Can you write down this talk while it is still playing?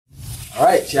All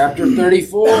right, chapter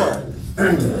 34.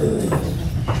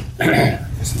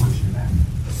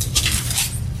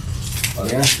 Oh,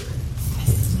 yeah?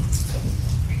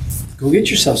 Go get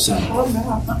yourself some. Oh,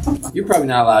 no. You're probably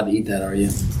not allowed to eat that, are you?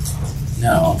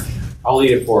 No. I'll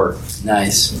eat it for her.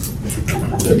 Nice.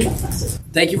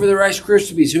 Thank you for the Rice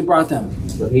Krispies. Who brought them?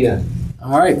 Lavina.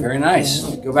 All right, very nice.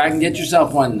 Go back and get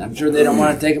yourself one. I'm sure they don't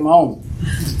want to take them home.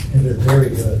 And they're very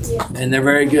good. And they're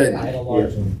very good. I had a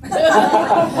large one.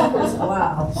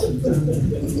 Wow.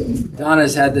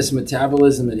 Donna's had this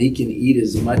metabolism that he can eat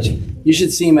as much. You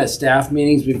should see him at staff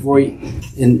meetings before you,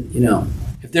 and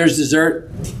if there's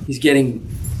dessert, he's getting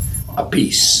a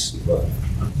piece.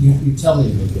 You tell me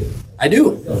to make it. I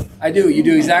do. You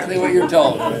do exactly what you're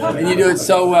told. And you do it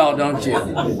so well, don't you?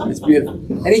 It's beautiful.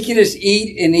 And he can just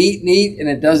eat and eat and eat, and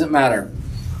it doesn't matter.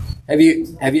 Have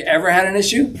you ever had an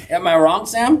issue? Am I wrong,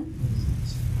 Sam?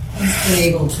 He's been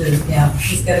able to, yeah.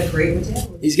 He's got a great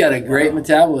metabolism. He's got a great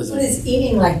metabolism. But his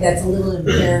eating like that's a little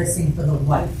embarrassing for the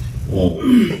wife.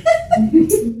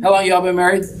 How long y'all been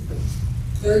married?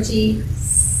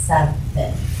 37.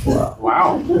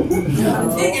 Wow.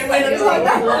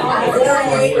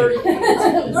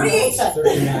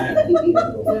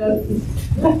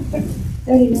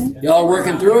 38. Y'all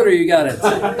working through it, or you got it?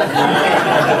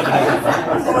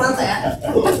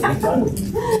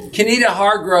 Kenita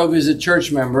Hargrove is a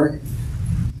church member.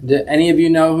 Do any of you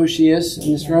know who she is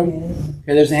in this room?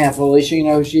 Okay, there's a handful. Alicia, you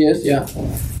know who she is? Yeah.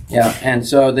 And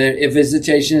so the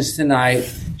visitation is tonight.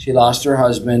 She lost her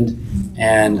husband,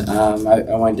 and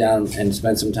I went down and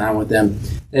spent some time with them.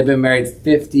 They've been married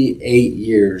 58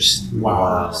 years.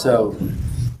 Wow. So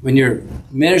when you're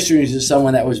ministering to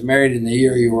someone that was married in the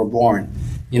year you were born,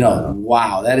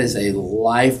 wow, that is a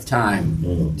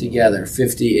lifetime together,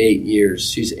 58 years.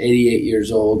 She's 88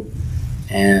 years old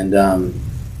and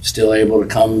still able to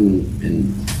come,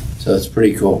 and so it's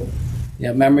pretty cool.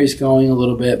 Yeah, memory's going a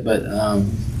little bit, but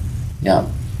yeah.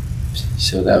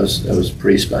 So that was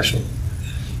pretty special.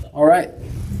 All right.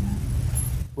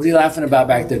 What are you laughing about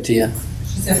back there, Tia?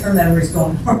 She said her memory's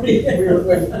going already. We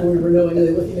were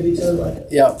knowingly looking at each other like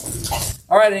that. Yep.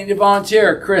 All right, I need a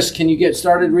volunteer. Chris, can you get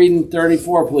started reading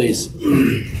 34, please?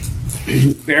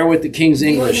 Bear with the King's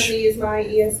English. Do you want me to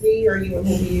use my ESV, or you want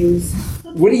me to use?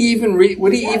 Would he even read the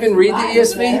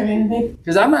ESV?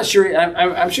 Because I'm not sure.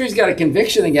 I'm sure he's got a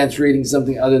conviction against reading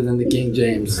something other than the King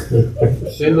James. Send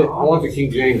it. I want the King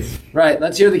James. Right.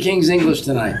 Let's hear the King's English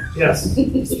tonight. Yes. Go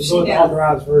with the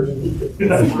authorized version.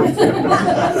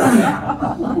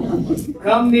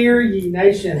 Come near, ye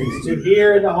nations, to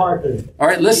hear and to hearken. All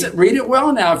right. Listen. Read it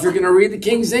well now. If you're going to read the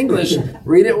King's English,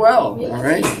 read it well. All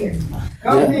right.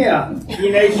 Come near,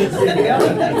 ye nations together,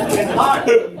 and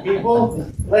hearken, ye people.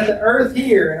 Let the earth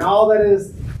hear, and all that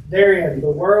is therein, the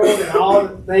world and all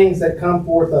the things that come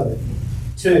forth of it.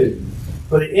 2.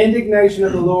 For the indignation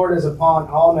of the Lord is upon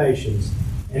all nations,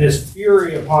 and his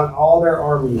fury upon all their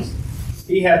armies.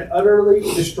 He hath utterly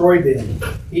destroyed them.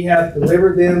 He hath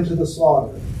delivered them to the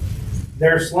slaughter.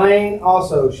 Their slain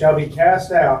also shall be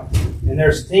cast out, and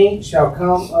their stink shall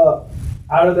come up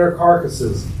out of their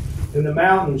carcasses, and the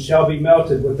mountains shall be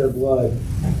melted with their blood.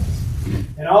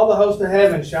 And all the host of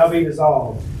heaven shall be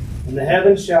dissolved, and the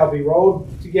heavens shall be rolled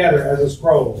together as a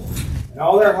scroll, and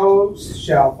all their hosts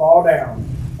shall fall down,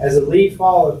 as a leaf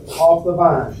falleth off the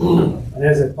vine, and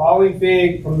as a falling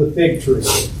fig from the fig tree.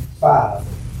 5.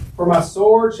 For my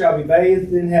sword shall be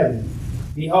bathed in heaven.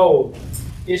 Behold,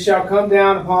 it shall come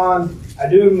down upon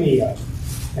Idumea,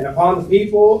 and upon the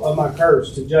people of my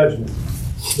curse to judgment.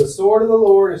 The sword of the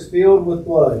Lord is filled with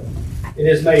blood. It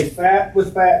is made fat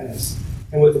with fatness,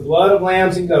 and with the blood of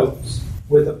lambs and goats,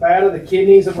 with the fat of the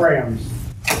kidneys of rams.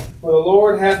 For the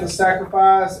Lord hath a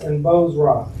sacrifice in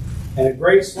Bozrah, and a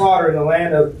great slaughter in the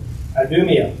land of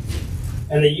Idumea.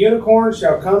 And the unicorns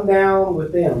shall come down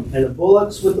with them, and the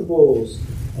bullocks with the bulls,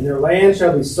 and their land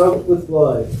shall be soaked with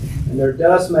blood, and their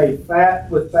dust made fat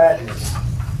with fatness.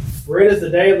 For it is the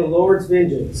day of the Lord's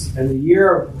vengeance, and the year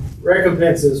of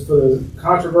recompenses for the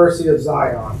controversy of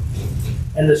Zion.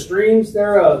 And the streams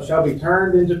thereof shall be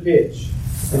turned into pitch,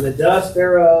 and the dust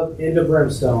thereof into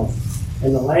brimstone,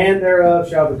 and the land thereof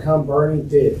shall become burning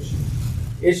pitch.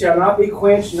 It shall not be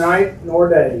quenched night nor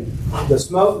day. The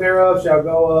smoke thereof shall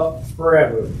go up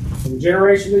forever. From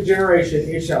generation to generation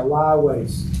it shall lie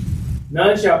waste.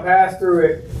 None shall pass through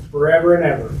it forever and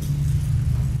ever.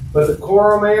 But the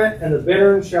cormorant and the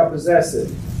bittern shall possess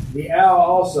it, the owl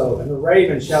also, and the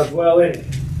raven shall dwell in it.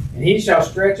 And he shall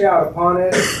stretch out upon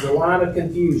it the line of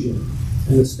confusion,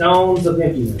 and the stones of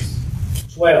emptiness.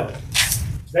 12.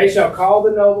 They shall call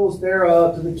the nobles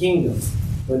thereof to the kingdom,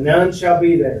 but none shall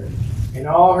be there, and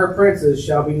all her princes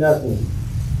shall be nothing.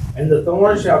 And the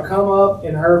thorn shall come up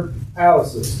in her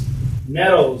palaces,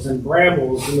 nettles and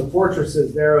brambles in the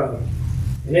fortresses thereof.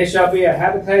 And it shall be a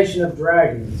habitation of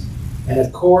dragons, and a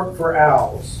court for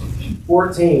owls.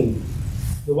 14.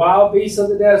 The wild beasts of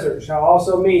the desert shall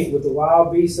also meet with the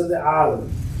wild beasts of the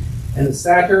island, and the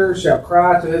satyr shall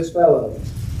cry to his fellow.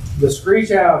 The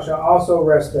screech owl shall also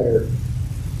rest there,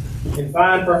 and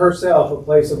find for herself a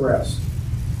place of rest.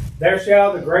 There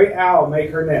shall the great owl make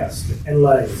her nest, and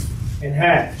lay, and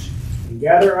hatch, and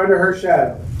gather under her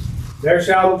shadow. There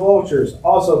shall the vultures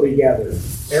also be gathered,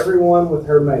 every one with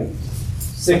her mate.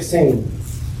 16.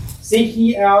 Seek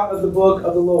ye out of the book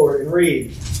of the Lord, and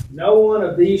read. No one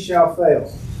of these shall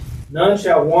fail. None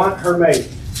shall want her mate.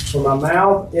 For my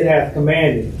mouth it hath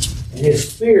commanded, and his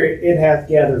spirit it hath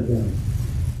gathered them.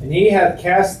 And he hath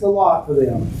cast the lot for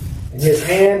them, and his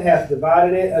hand hath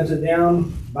divided it unto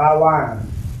them by line.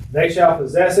 They shall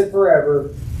possess it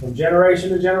forever. From generation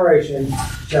to generation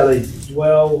shall they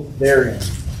dwell therein.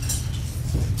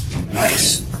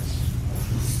 Nice.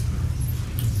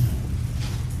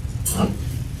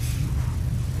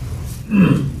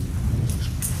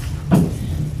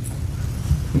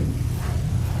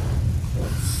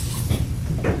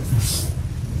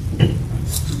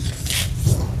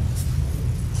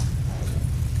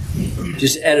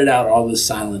 Just edit out all this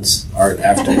silence art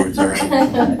afterwards. All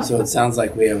right? So it sounds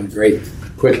like we have a great,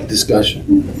 quick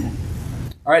discussion.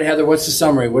 All right, Heather, what's the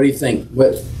summary? What do you think?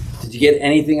 What did you get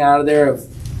anything out of there?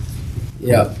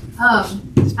 Yeah.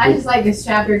 I just like this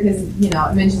chapter because, it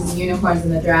mentions the unicorns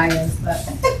and the dragons, but.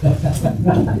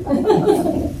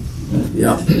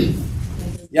 Yeah.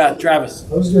 Yeah, Travis.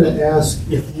 I was going to ask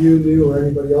if you knew or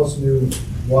anybody else knew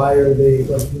why are they,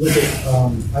 like, you look at,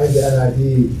 I have the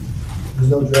NIV, there's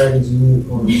no dragons and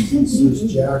unicorns. There's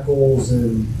jackals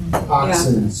and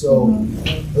oxen. So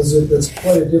that's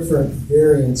quite a different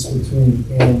variance between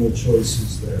animal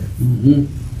choices there. Mm-hmm.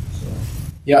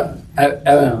 Yeah. I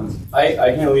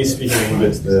can at least speak a little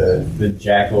bit to the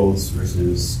jackals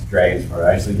versus dragons part.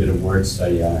 I actually did a word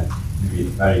study on it maybe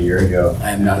about a year ago.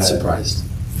 I am not surprised.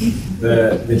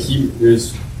 The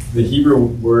Hebrew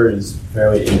word is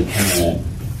fairly indeterminate.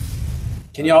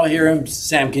 Can you all hear him?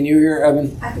 Sam, can you hear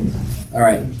Evan? I think so. All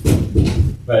right.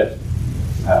 But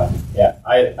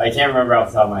I can't remember off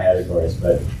the top of my head, of course.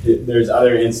 But there's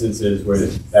other instances where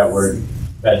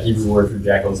that Hebrew word for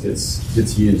jackals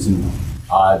gets used in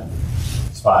odd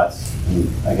spots.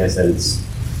 And like I said, it's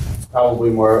probably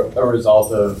more a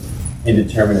result of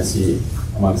indeterminacy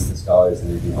amongst the scholars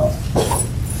than anything else.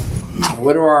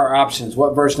 What are our options?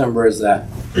 What verse number is that?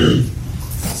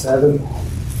 7.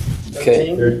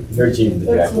 Okay. 13 for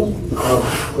the jackals.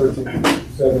 13.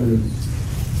 7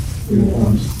 is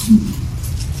uniforms.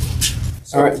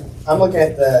 All right. I'm looking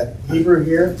at the Hebrew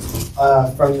here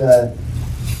from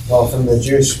the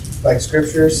Jewish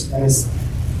scriptures, and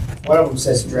one of them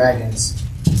says dragons.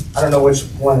 I don't know which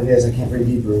one it is. I can't read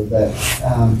Hebrew, but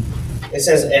it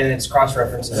says, and it's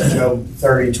cross-references Job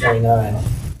 30:29.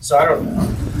 So I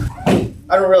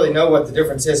don't really know what the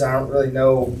difference is. I don't really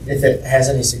know if it has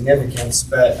any significance,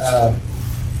 but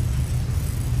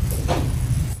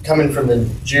coming from the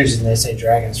Jews, and they say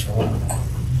dragons for one.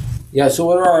 Yeah, so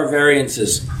what are our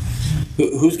variances?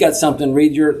 Who's got something?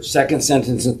 Read your second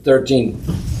sentence in 13.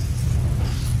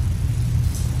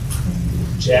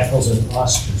 Jackals and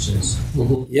ostriches.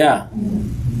 Yeah.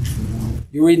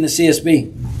 You're reading the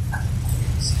CSB.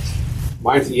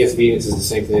 Mine's ESV and it says the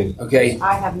same thing. Okay.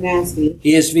 I have nasty.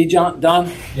 ESV, Don?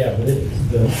 Yeah, but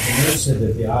the note said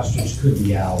that the ostrich could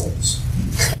be owls.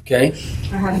 Okay.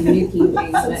 I have a New King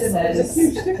James and it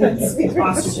says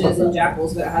ostriches and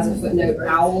jackals, but it has a footnote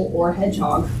owl or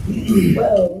hedgehog.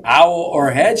 Whoa. Owl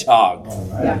or hedgehog?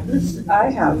 Right. Yeah.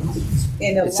 I have.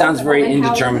 It sounds very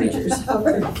indeterminate.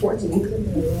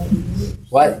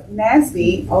 What?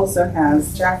 NASB also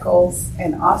has jackals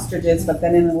and ostriches, but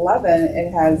then in 11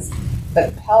 it has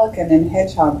the pelican and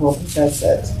hedgehog will possess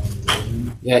it.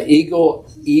 Yeah, eagle,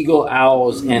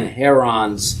 owls, and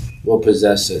herons will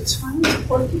possess it.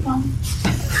 Porcupine.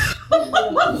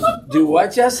 Do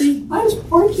what, Jesse? I was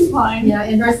porcupine. Yeah,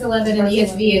 in verse 11 in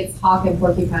ESV, it's hawk and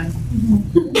porcupine.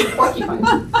 Porcupine.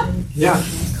 Yeah.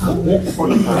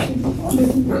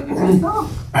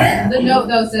 The note,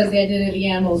 though, says the identity of the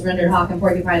animals rendered hawk and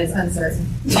porcupine is uncertain.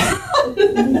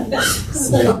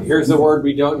 Here's the word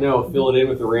we don't know. Fill it in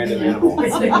with a random animal.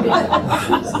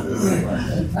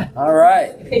 All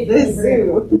right. The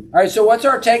zoo. All right, so what's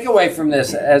our takeaway from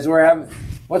this as we're having...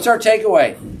 What's our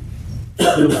takeaway?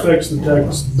 It affects the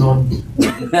text none.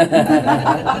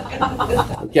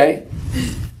 Okay.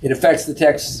 It affects the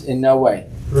text in no way.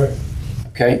 Correct.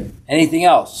 Okay. Anything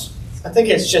else? I think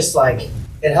it's just like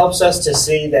it helps us to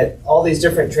see that all these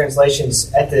different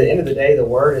translations, at the end of the day, the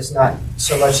word is not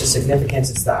so much the significance,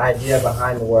 it's the idea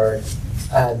behind the word.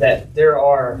 That there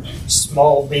are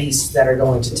small beasts that are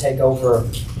going to take over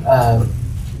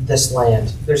this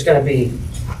land. There's going to be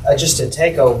just a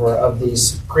takeover of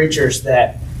these creatures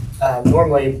that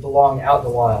normally belong out in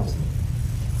the wild.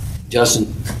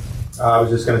 Justin. I was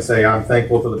just going to say I'm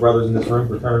thankful to the brothers in this room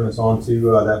for turning us on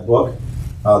to that book,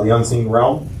 The Unseen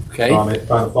Realm. Okay. It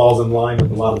kind of falls in line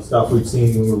with a lot of stuff we've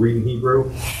seen when we're reading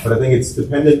Hebrew, but I think it's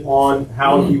dependent on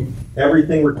how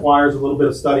everything requires a little bit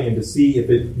of studying to see if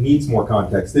it needs more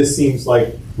context. This seems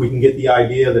like we can get the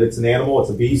idea that it's an animal, it's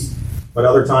a beast, but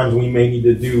other times we may need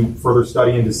to do further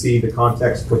studying to see the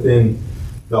context within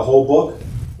the whole book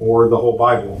or the whole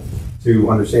Bible to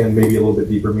understand maybe a little bit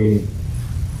deeper meaning.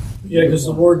 Yeah, because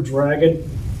the word dragon,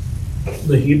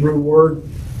 the Hebrew word,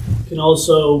 it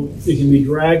can be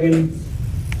dragon,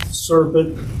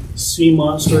 serpent, sea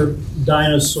monster,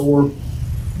 dinosaur.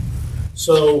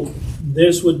 So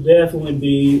this would definitely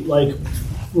be, like,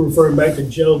 referring back to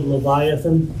Job,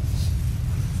 Leviathan.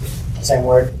 Same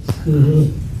word.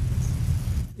 Mm-hmm.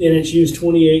 And it's used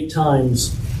 28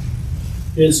 times.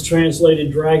 It's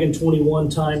translated dragon 21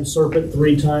 times, serpent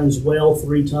 3 times, whale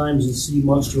 3 times, and sea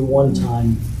monster 1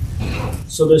 time.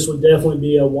 So this would definitely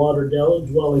be a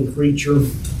water-dwelling creature,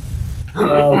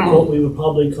 what we would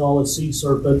probably call a sea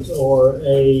serpent or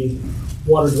a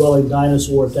water-dwelling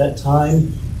dinosaur at that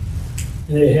time.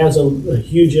 And it has a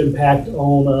huge impact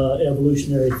on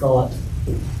evolutionary thought.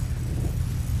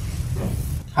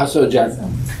 How so, Jack?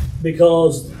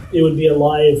 Because it would be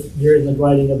alive during the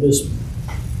writing of this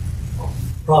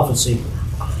prophecy.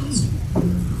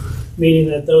 Meaning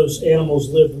that those animals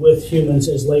lived with humans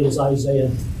as late as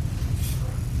Isaiah.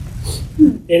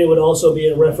 And it would also be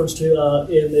a reference to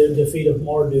in the defeat of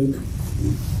Marduk,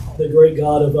 the great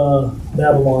god of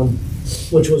Babylon,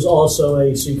 which was also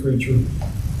a sea creature,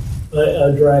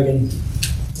 a dragon.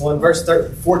 Well, in verse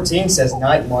 14 says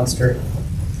night monster.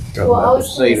 Well, I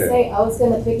was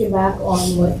going to piggyback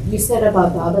on what you said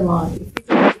about Babylon. If you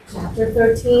look at chapter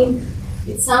 13,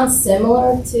 it sounds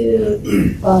similar to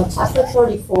chapter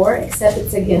 34, except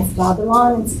it's against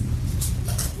Babylon.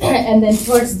 And then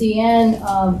towards the end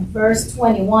of verse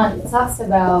 21, it talks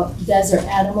about desert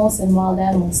animals and wild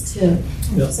animals too.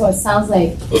 Yep. So it sounds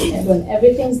like when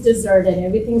everything's deserted,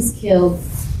 everything's killed,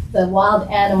 the wild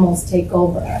animals take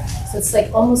over. So it's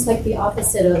like almost like the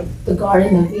opposite of the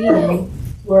Garden of Eden,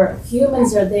 where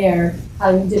humans are there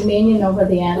having dominion over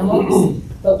the animals,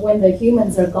 but when the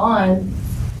humans are gone,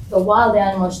 the wild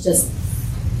animals just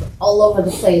all over the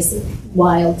place,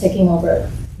 wild, taking over.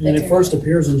 And it first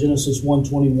appears in Genesis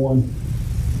 1:21.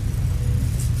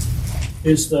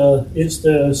 It's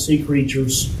the sea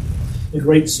creatures, the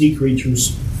great sea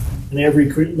creatures, and every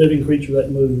living creature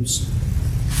that moves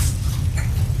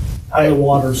in the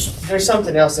waters. There's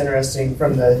something else interesting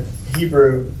from the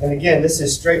Hebrew, and again, this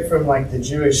is straight from like the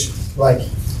Jewish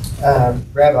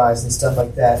rabbis and stuff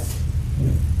like that.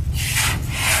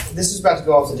 This is about to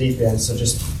go off the deep end, so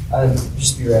just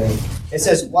be ready. It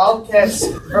says wildcats,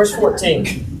 verse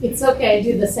 14. It's okay, I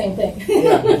do the same thing.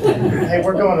 Yeah. Hey,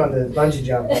 we're going on the bungee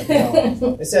jump right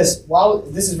now. It says,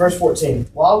 this is verse 14.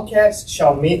 Wildcats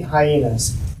shall meet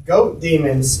hyenas. Goat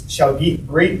demons shall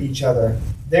greet each other.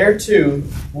 There too,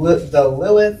 the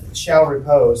Lilith shall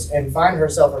repose and find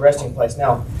herself a resting place.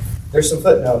 Now, there's some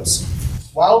footnotes.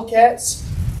 Wildcats,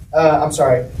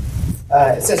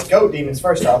 it says goat demons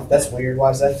first off. That's weird.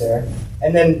 Why is that there?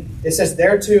 And then it says,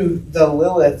 there too, the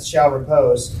Lilith shall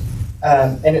repose.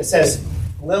 And it says,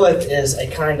 Lilith is a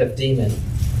kind of demon.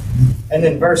 And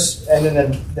then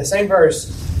the same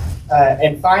verse,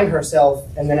 and find herself,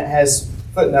 and then it has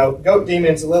footnote, goat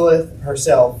demons, Lilith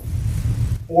herself,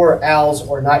 or owls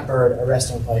or nightbird, a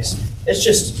resting place. It's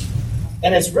just,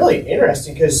 and it's really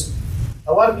interesting because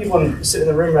a lot of people sitting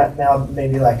in the room right now may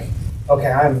be like,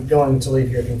 okay, I'm going to leave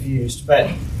here confused.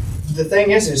 But the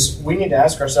thing is we need to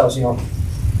ask ourselves,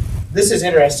 this is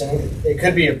interesting. It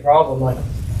could be a problem. Like,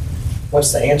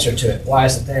 what's the answer to it? Why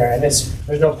is it there? And there's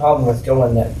no problem with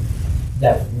going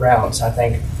that route. I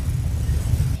think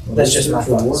that's just my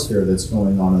thoughts. Warfare that's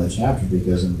going on in the chapter,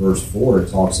 because in verse 4 it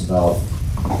talks about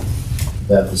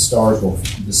that the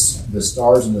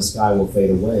stars in the sky will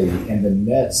fade away, and the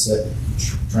net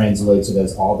translates it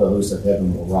as all the hosts of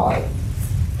heaven will ride.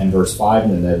 And verse 5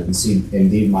 in the net, you can see,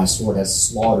 indeed my sword has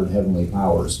slaughtered heavenly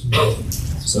powers.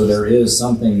 So there is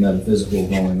something metaphysical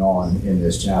going on in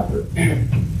this chapter.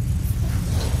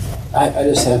 I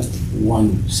just have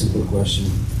one simple question.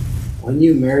 When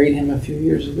you married him a few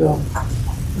years ago,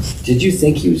 Did you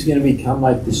think he was going to become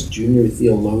like this junior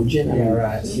theologian? I Yeah, mean,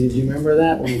 right. Did you remember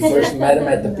that when you first met him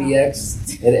at the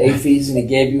PX at AFES and he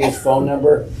gave you his phone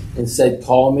number and said,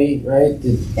 "Call me," right?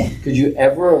 Could you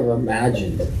ever have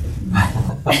imagined?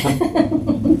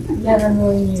 Never in a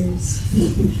million years.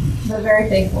 But very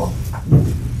thankful.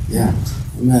 Yeah,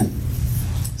 amen.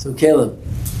 So Caleb,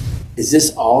 is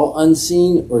this all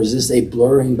unseen or is this a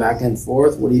blurring back and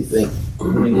forth? What do you think? I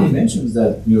mean, he mentions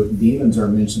that demons are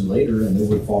mentioned later, and they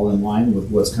would fall in line with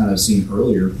what's kind of seen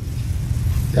earlier.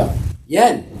 Yeah.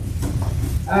 Yen.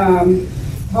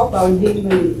 Talk about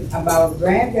demon, about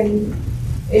dragon.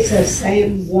 It's the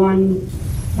same one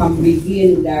from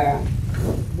begin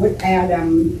with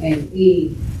Adam and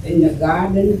Eve in the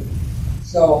garden.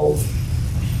 So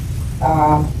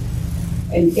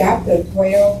in chapter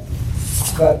 12,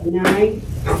 verse 9,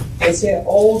 it says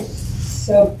old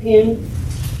serpent.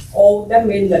 Oh, that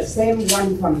means the same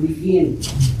one from begin.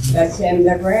 The same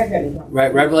the dragon.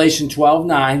 Right, Revelation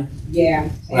 12:9. Yeah.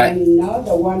 Right. And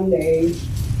another one day,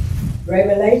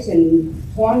 Revelation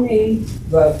 20,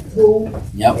 verse 2.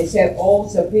 Yep. It says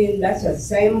old serpent. That's the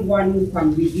same one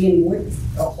from begin with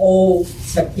the old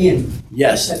serpent.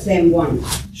 Yes. That's the same one.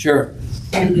 Sure.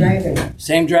 Same dragon.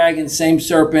 Same dragon, same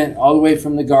serpent, all the way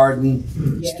from the garden,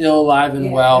 Yeah. still alive and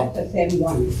Yeah, well. that's the same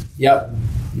one. Yep.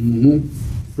 Mm-hmm.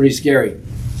 Pretty scary.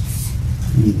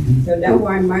 So that's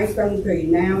why my country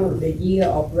now, the year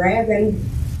of dragon,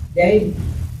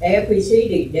 every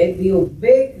city, they build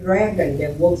big dragon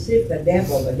that worship the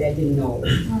devil, but they didn't know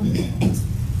it.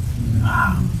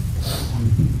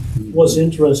 What's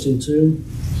interesting too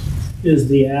is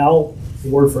the owl, the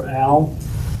word for owl,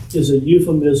 is a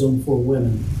euphemism for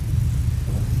women.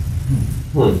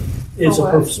 It's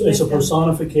a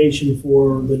personification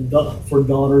for for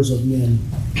daughters of men.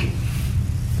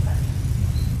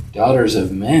 Daughters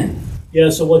of men. Yeah,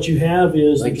 so what you have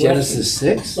is Like Genesis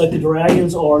 6? Like the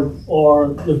dragons are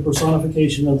the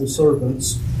personification of the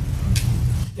serpents,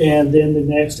 and then the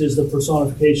next is the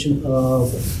personification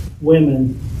of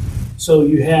women. So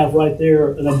you have right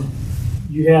there,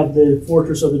 you have the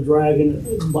fortress of the dragon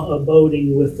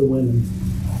abiding with the women.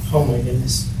 Oh my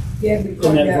goodness. Yeah, because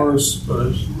In that verse.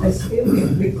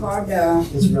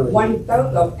 because one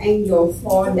third of angels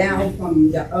fall down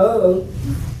from the earth,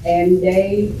 and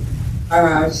they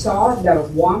saw the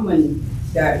woman,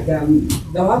 the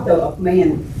daughter of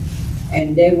man,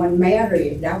 and they were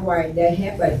married. That's why they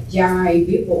have a giant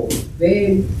people,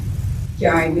 very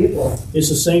giant people. It's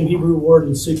the same Hebrew word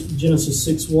in Genesis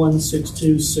 6:1,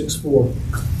 6:2, 6:4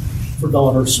 for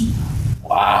daughters.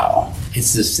 Wow.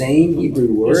 It's the same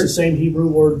Hebrew word? It's the same Hebrew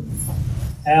word.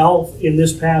 Al, in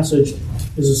this passage,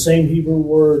 is the same Hebrew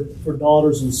word for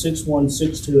daughters in 6:1,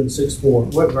 6:2, and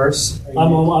 6:4. What verse?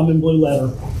 I'm in blue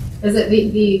letter. Is it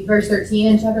the verse 13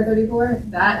 in chapter 34?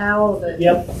 That owl?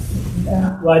 Yep.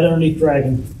 Right underneath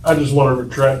dragon. I just want to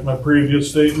retract my previous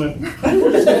statement.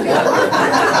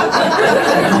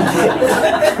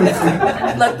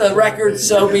 Let the record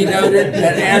so be noted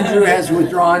that Andrew has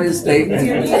withdrawn his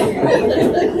statement.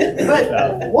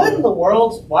 But what in the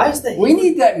world? Why is the We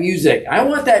need that music. I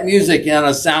want that music on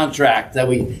a soundtrack that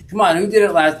we. Come on, who did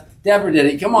it last? Deborah did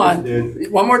it. Come on.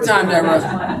 One more time, Deborah.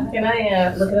 Can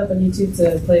I look it up on YouTube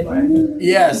to play more?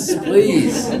 Yes,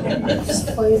 please.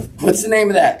 What's the name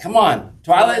of that? Come on.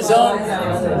 Twilight Zone?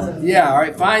 Yeah, all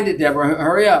right. Find it, Deborah.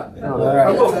 Hurry up. All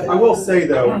right. I will say,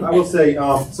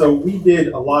 so we did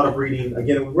a lot of reading.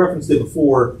 Again, we referenced it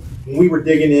before. When we were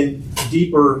digging in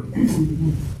deeper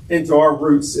into our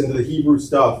roots, into the Hebrew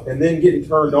stuff, and then getting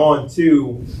turned on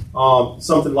to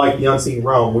something like the Unseen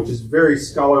Realm, which is very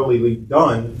scholarly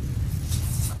done.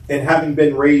 And having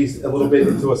been raised a little bit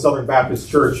into a Southern Baptist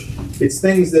church, it's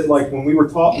things that, like, when we were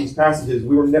taught these passages,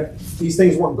 these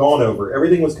things weren't gone over.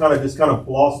 Everything was kind of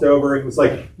glossed over. It was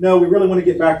like, no, we really want to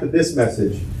get back to this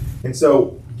message. And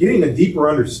so getting a deeper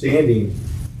understanding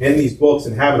in these books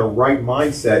and having a right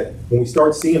mindset, when we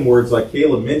start seeing words like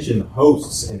Caleb mentioned,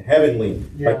 hosts and heavenly,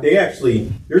 like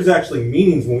there's actually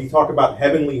meanings when we talk about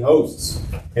heavenly hosts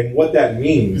and what that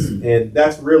means. And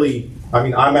that's really,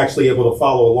 I'm actually able to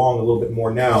follow along a little bit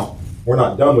more now. We're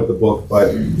not done with the book,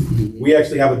 but we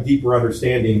actually have a deeper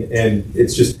understanding, and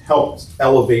it's just helped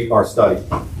elevate our study.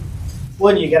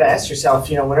 Well, you got to ask yourself,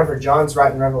 whenever John's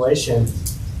writing Revelation,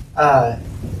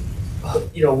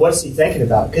 what's he thinking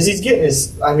about? Because he's getting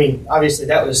obviously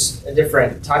that was a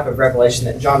different type of revelation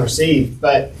that John received,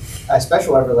 but a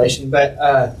special revelation. But,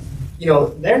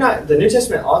 they're not, the New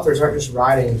Testament authors aren't just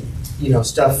writing,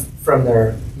 stuff from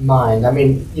their mind.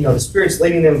 The Spirit's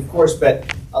leading them, of course, but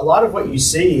a lot of what you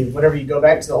see whenever you go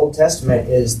back to the Old Testament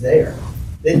is there.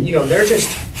 They're just,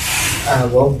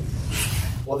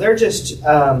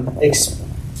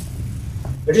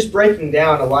 they're just breaking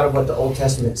down a lot of what the Old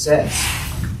Testament says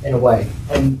in a way.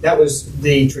 And that was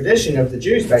the tradition of the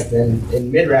Jews back then,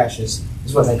 in midrashes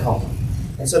is what they call them.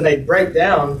 And so they break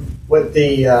down what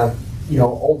the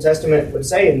Old Testament would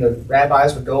say, and the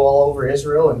rabbis would go all over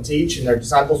Israel and teach, and their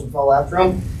disciples would follow after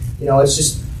them. It's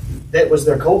just, that was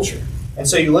their culture. And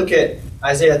so you look at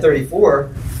Isaiah 34,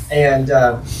 and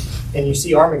you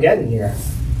see Armageddon here.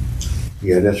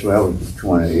 Yeah, that's what I was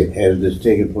trying to. Has this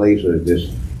taken place, or is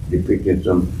this depicting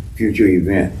some future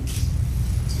event?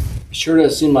 It sure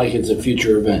does seem like it's a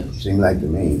future event. Seems like to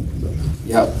me.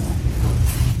 Yep.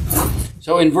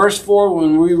 So in verse 4,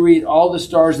 when we read, all the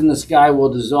stars in the sky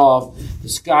will dissolve, the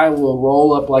sky will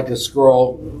roll up like a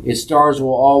scroll, its stars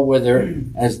will all wither,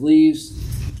 as leaves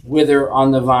wither on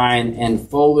the vine and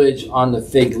foliage on the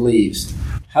fig leaves.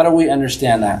 How do we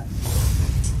understand that?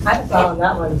 I had thought on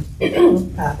that one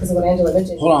because of what Angela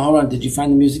mentioned. Hold on. Did you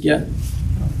find the music yet?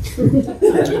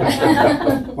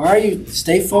 Why are you?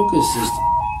 Stay focused.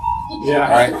 Yeah.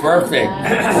 All right. Perfect.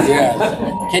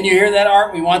 Yeah. Can you hear that,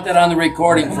 Art? We want that on the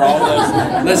recording for all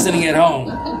those listening at home.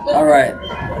 All right.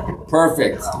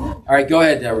 Perfect. All right. Go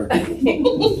ahead, Deborah.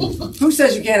 Who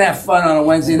says you can't have fun on a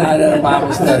Wednesday night at a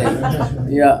Bible study?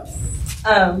 Yeah.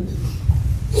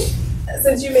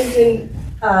 Since you mentioned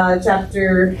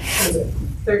chapter 13.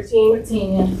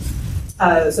 13,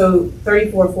 yeah. So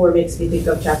 34:4 makes me think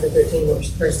of chapter 13,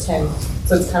 verse 10.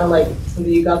 So it's kind of like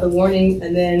you got the warning,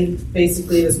 and then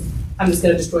basically I'm just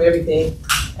going to destroy everything.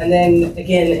 And then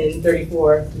again in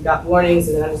 34, you got warnings,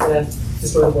 and then I'm just going to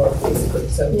destroy the world, basically.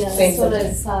 So Yeah, same that's what I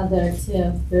thing. saw there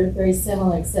too. They're very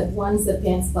similar, except one's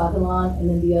against Babylon, and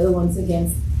then the other one's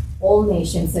against all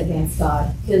nations against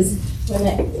God. Because when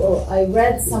I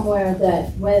read somewhere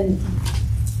that when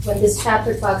this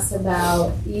chapter talks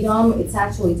about Edom, it's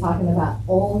actually talking about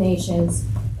all nations,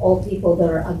 all people that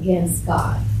are against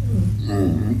God.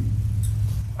 Mm-hmm.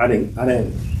 I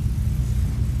didn't.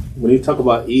 When you talk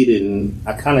about Eden,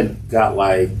 I kind of got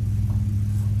like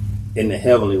in the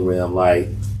heavenly realm, like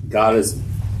God is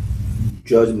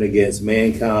judgment against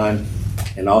mankind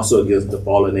and also against the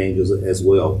fallen angels as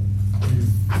well.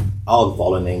 All the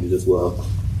fallen angels as well.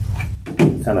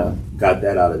 Kind of got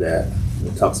that out of that.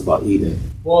 It talks about Eden.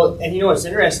 Well, and what's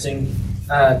interesting,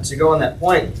 to go on that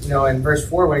point, in verse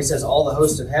 4 when he says all the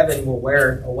hosts of heaven will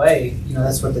wear away,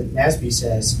 that's what the NASB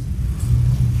says.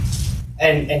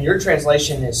 And your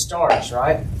translation is stars,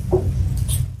 right?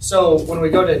 So when we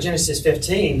go to Genesis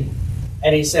 15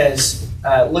 and he says,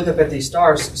 look up at these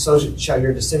stars, so shall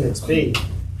your descendants be.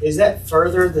 Is that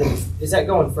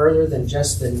going further than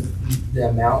just the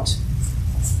amount?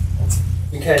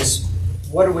 Because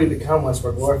what do we become once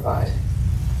we're glorified?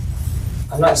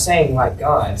 I'm not saying like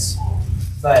gods,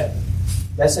 but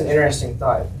that's an interesting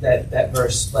thought that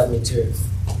verse led me to.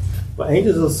 But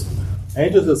angels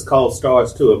is called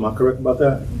stars too. Am I correct about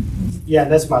that? Yeah,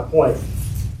 that's my point.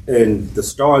 And the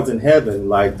stars in heaven,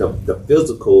 like the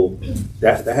physical,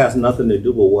 that has nothing to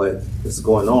do with what is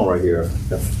going on right here.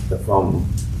 If I'm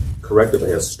correct about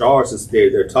it, stars is there.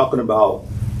 They're talking about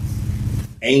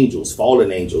angels,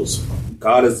 fallen angels.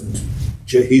 God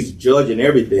he's judging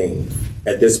everything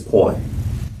at this point.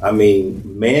 I mean,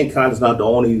 mankind is not the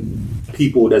only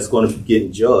people that's going to be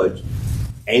getting judged.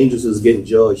 Angels is getting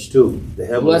judged too.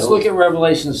 Let's look at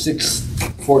Revelation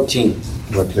 6:14.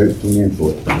 What, 13 and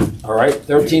 14? All right,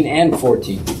 13 and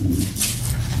 14.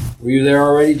 Were you there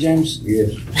already, James?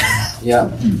 Yes.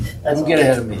 Yeah. Don't get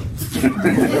ahead of me.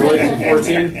 Revelation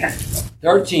 14?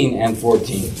 13 and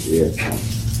 14. Yes.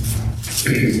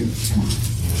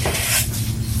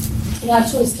 It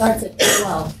actually starts at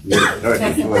 12. Yeah, it starts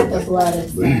at 12. The blood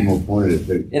is But it's more pointed at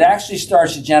 13. It actually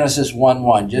starts at Genesis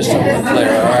 1:1, just so we're clear,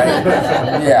 all right?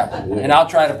 Yeah, and I'll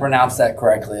try to pronounce that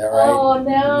correctly, all right? Oh,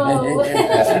 no.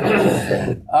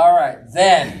 All right,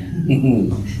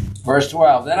 then, verse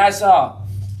 12. Then I saw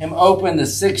him open the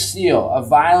sixth seal. A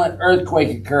violent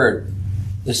earthquake occurred.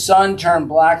 The sun turned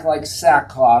black like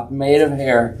sackcloth made of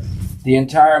hair. The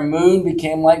entire moon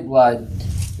became like blood.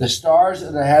 The stars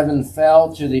of the heaven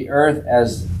fell to the earth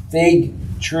as fig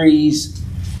trees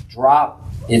drop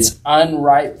its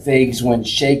unripe figs when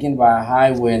shaken by a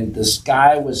high wind. The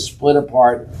sky was split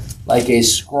apart like a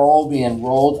scroll being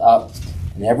rolled up,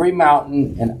 and every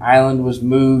mountain and island was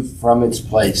moved from its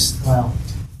place. Wow.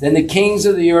 Then the kings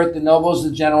of the earth, the nobles, the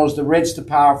generals, the rich, the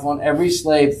powerful, and every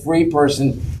slave, free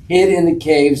person, hid in the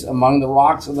caves among the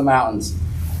rocks of the mountains.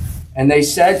 And they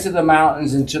said to the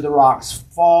mountains and to the rocks,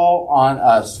 fall on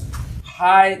us,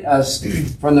 hide us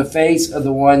from the face of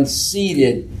the one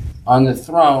seated on the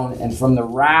throne and from the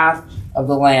wrath of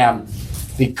the Lamb,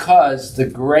 because the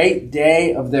great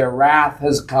day of their wrath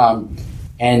has come.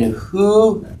 And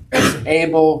who is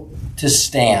able to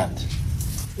stand.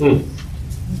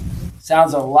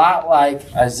 Sounds a lot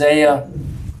like Isaiah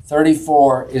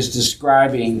 34 is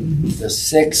describing the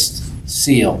sixth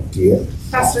seal. Yeah.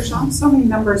 Pastor Sean, so many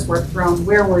numbers were thrown.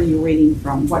 Where were you reading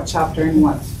from? What chapter and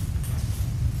what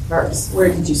verse? Where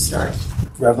did you start?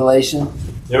 Revelation?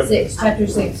 Yep. 6, chapter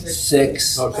 6.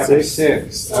 6. Oh, chapter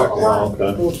 6. Okay.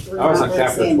 I was on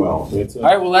chapter 12. All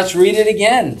right, well, let's read it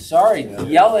again. Sorry.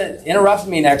 Yell it. Interrupt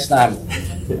me next time.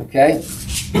 Okay?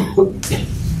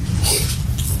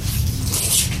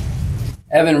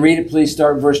 Evan, read it, please.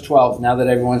 Start in verse 12, now that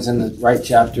everyone's in the right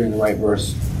chapter and the right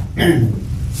verse.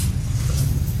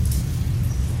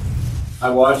 I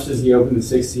watched as he opened the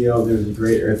sixth seal. There was a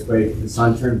great earthquake. The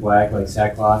sun turned black like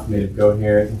sackcloth made of goat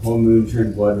hair. The whole moon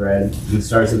turned blood red. And the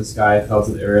stars of the sky fell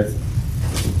to the earth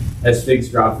as figs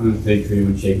drop from the fig tree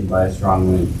when shaken by a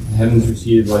strong wind. The heavens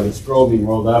receded like a scroll being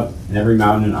rolled up, and every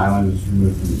mountain and island was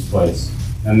removed from its place.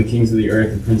 Then the kings of the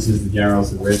earth, the princes, the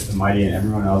generals, the rich, the mighty, and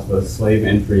everyone else, both slave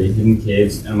and free, hid in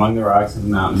caves and among the rocks of the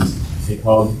mountains. They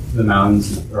called to the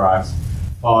mountains and the rocks,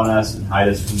 "Fall on us and hide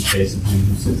us from the face of him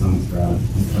who sits on the throne,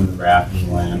 and from the wrath of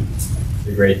the Lamb.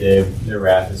 The great day of their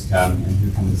wrath has come, and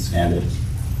who can withstand it?"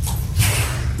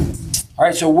 All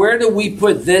right, so where do we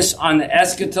put this on the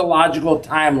eschatological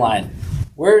timeline?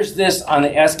 Where's this on the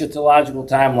eschatological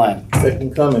timeline?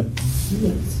 Second coming.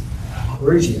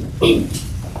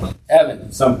 Evan.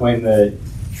 At some point in the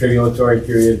tribulatory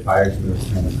period prior to the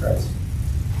return of Christ.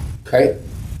 Okay,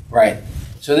 right.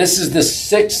 So this is the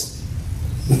sixth.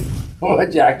 What,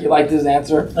 Jack? You like this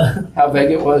answer? How big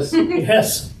it was?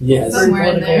 Yes. Yes.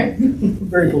 Somewhere in there.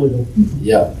 Very political.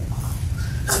 Yeah.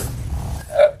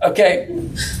 Okay.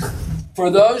 For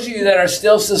those of you that are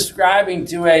still subscribing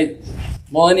to a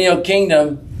millennial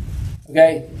kingdom,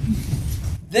 okay,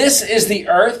 this is the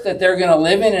earth that they're going to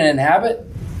live in and inhabit?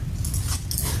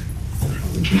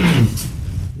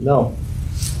 No.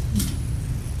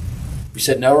 You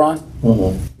said no, Ron?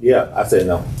 Mm-hmm. Yeah, I said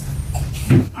no.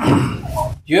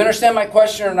 Do you understand my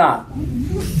question or not?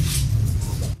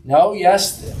 No?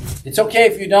 Yes? It's okay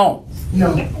if you don't.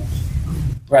 No.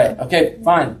 Right. Okay,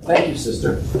 fine. Thank you,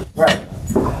 sister. Right.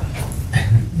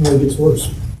 No, it gets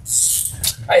worse.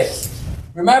 Right.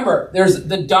 Remember, there's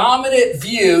the dominant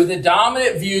view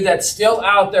that's still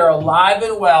out there alive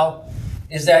and well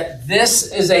is that this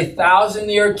is a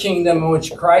 1,000-year kingdom in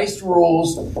which Christ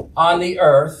rules on the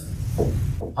earth.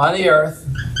 On the earth.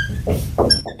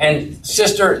 And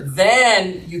sister,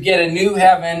 then you get a new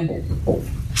heaven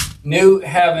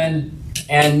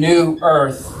and new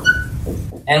earth.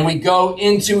 And we go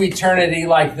into eternity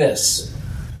like this.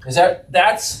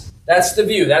 That's the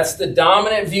view. That's the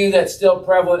dominant view that's still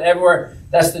prevalent everywhere.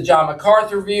 That's the John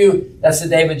MacArthur view. That's the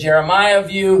David Jeremiah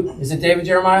view. Is it David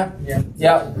Jeremiah? Yeah.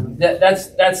 Yeah.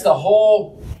 That's the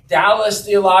whole Dallas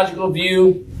theological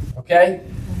view. Okay?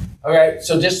 All right.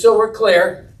 So just so we're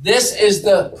clear, this is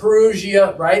the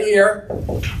Parousia right here.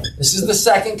 This is the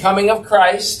second coming of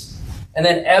Christ. And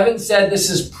then Evan said this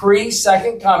is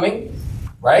pre-second coming,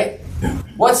 right?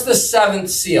 What's the seventh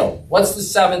seal? What's the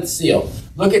seventh seal?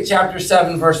 Look at chapter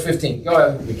 7, verse 15. Go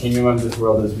ahead. The kingdom of this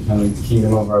world is becoming the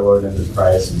kingdom of our Lord and His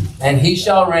Christ. And He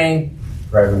shall reign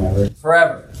forever and ever.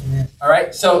 Forever. All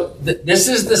right, so this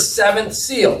is the seventh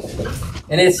seal.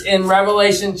 And it's in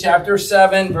Revelation chapter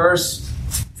 7, verse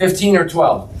 15 or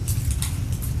 12.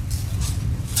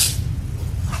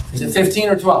 Is it 15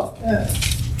 or 12? Yeah.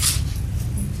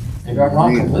 Maybe I'm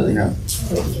wrong completely. No.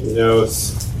 No,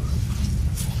 it's...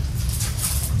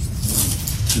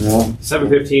 No.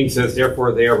 7:15 says,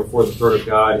 "Therefore they are before the throne of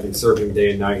God and serve Him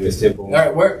day and night in His temple." All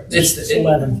right, where it's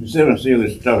 11. The seventh seal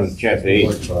is started in chapter 8.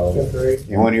 Chapter 8.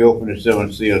 And when you open the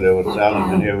seventh seal, there was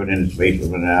silence in heaven in the space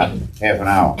of half an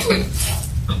hour.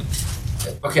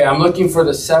 Okay, I'm looking for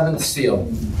the seventh seal.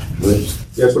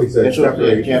 That's what he said. That's what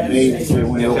it said, chapter 8.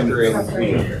 When you open the Chapter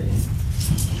seventh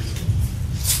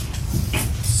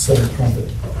seal. Seventh trumpet.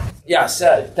 Yeah,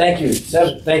 thank you.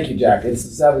 Thank you, Jack. It's the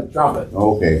seventh trumpet.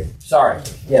 Okay. Sorry.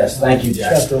 Yes, thank you,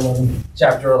 Jack. Chapter 11.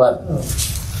 Chapter 11.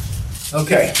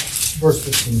 Okay. Verse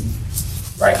 15.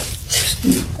 Right.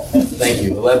 Thank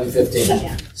you.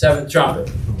 11:15. Seventh trumpet,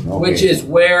 which is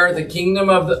where the kingdom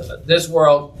of this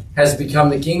world has become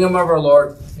the kingdom of our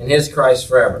Lord and His Christ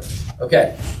forever.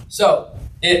 Okay. So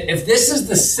if this is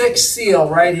the sixth seal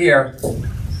right here,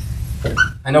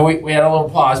 I know we had a little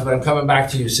pause, but I'm coming back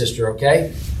to you, sister.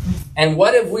 Okay. And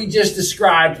what have we just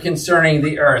described concerning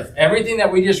the earth? Everything that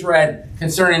we just read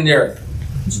concerning the earth.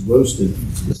 It's roasted.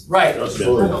 Right.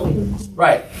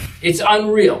 Right. It's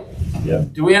unreal. Yeah.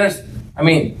 Do we understand? I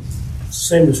mean,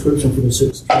 same description for the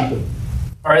sixth trumpet.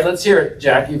 All right, let's hear it,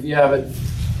 Jackie, if you have it.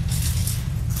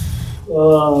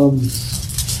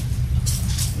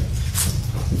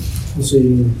 let's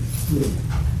see.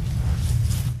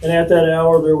 And at that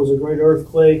hour there was a great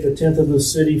earthquake. 1/10 of the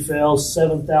city fell.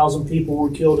 7,000 people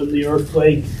were killed in the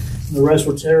earthquake. And the rest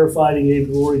were terrified and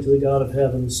gave glory to the God of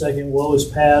heaven. The second woe is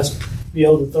past.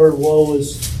 Behold, the third woe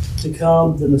is to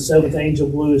come. Then the seventh angel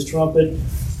blew his trumpet.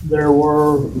 There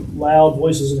were loud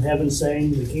voices in heaven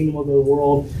saying, the kingdom of the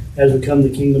world has become the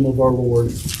kingdom of our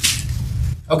Lord.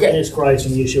 Okay. And it's Christ,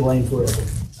 and he shall reign forever.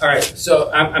 All right,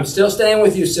 so I'm still staying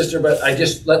with you, sister, but I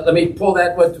just let me pull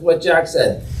that what Jack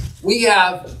said. We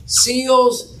have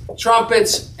seals,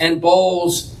 trumpets, and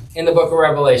bowls in the book of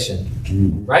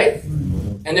Revelation, right?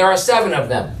 And there are 7 of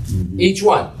them, each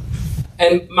one.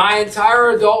 And my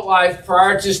entire adult life,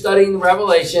 prior to studying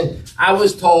Revelation, I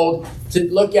was told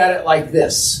to look at it like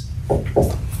this.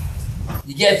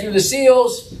 You get through the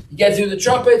seals, you get through the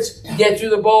trumpets, you get through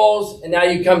the bowls, and now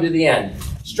you come to the end.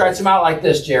 Stretch them out like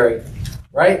this, Jerry,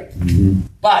 right?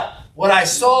 But what I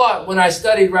saw when I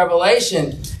studied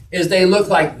Revelation is they look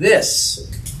like this.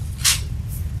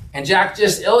 And Jack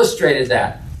just illustrated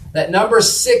that. That number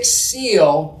 6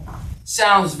 seal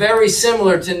sounds very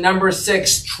similar to number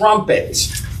 6 trumpet.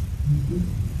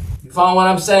 You follow what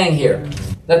I'm saying here?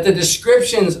 That the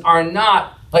descriptions are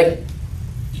not like,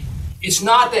 it's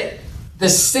not that the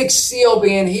 6th seal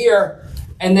being here,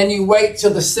 and then you wait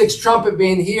till the 6th trumpet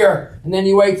being here, and then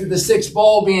you wait till the 6th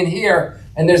bowl being here,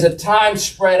 and there's a time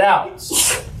spread out.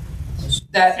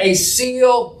 That a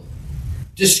seal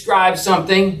describes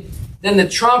something, then the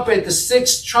trumpet, the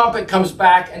 6th trumpet comes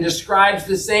back and describes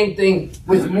the same thing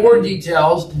with more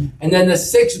details, and then the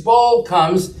 6th bowl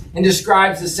comes and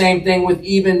describes the same thing with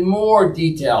even more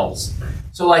details.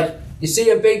 So like, you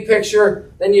see a big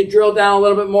picture, then you drill down a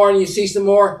little bit more and you see some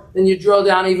more, then you drill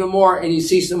down even more and you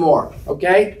see some more,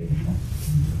 okay?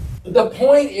 The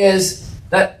point is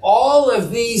that all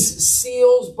of these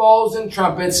seals, bowls, and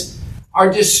trumpets are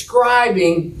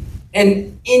describing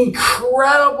an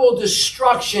incredible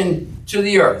destruction to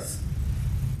the earth,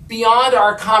 beyond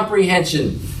our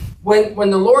comprehension. When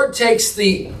the Lord takes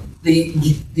the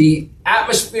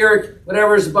atmospheric,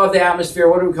 whatever is above the atmosphere,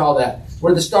 what do we call that?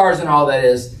 Where the stars and all that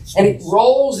is, and it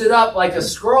rolls it up like a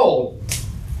scroll.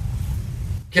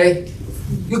 Okay?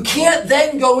 You can't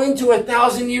then go into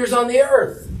 1,000 years on the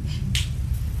earth.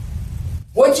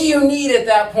 What do you need at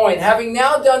that point? Having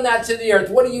now done that to the earth,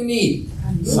 what do you need?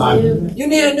 You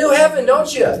need a new heaven,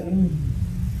 don't you?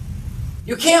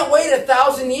 You can't wait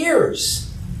 1,000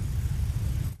 years.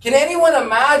 Can anyone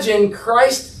imagine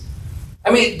Christ?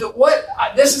 I mean,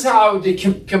 this is how I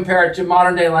would compare it to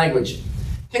modern day language.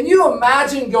 Can you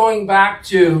imagine going back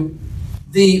to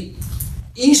the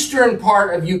eastern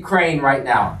part of Ukraine right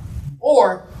now?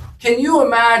 Or can you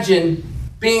imagine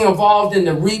being involved in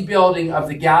the rebuilding of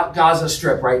the Gaza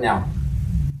Strip right now?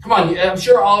 Come on, I'm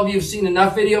sure all of you have seen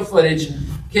enough video footage.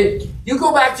 You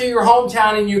go back to your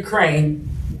hometown in Ukraine,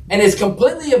 and it's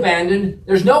completely abandoned.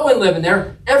 There's no one living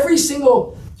there. Every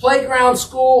single playground,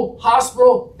 school,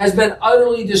 hospital has been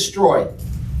utterly destroyed.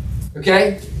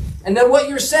 Okay? And then what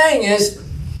you're saying is,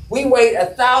 we wait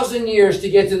 1,000 years to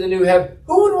get to the new heaven.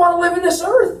 Who would want to live in this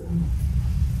earth?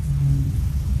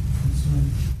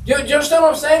 Do you understand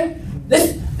what I'm saying?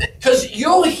 Because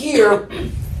you'll hear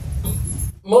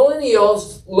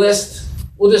millennials list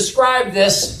will describe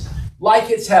this like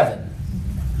it's heaven.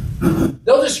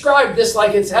 They'll describe this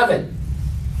like it's heaven.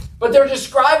 But they're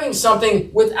describing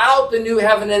something without the new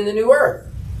heaven and the new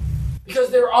earth. Because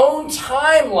their own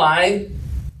timeline,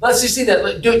 let's just see that.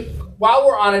 While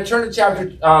we're on it, turn to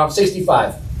chapter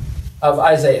 65 of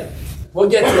Isaiah. We'll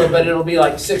get to it, but it'll be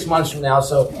like 6 months from now,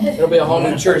 so it'll be a whole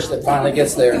new church that finally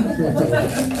gets there. And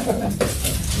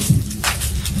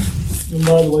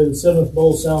by the way, the 7th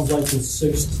bowl sounds like the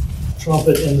 6th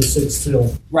trumpet and the 6th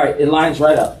seal. Right, it lines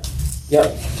right up.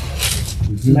 Yep.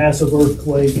 Massive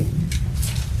earthquake.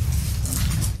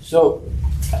 So,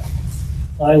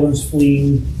 islands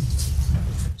fleeing.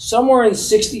 Somewhere in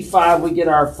 65, we get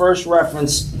our first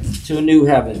reference to a new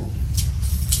heaven.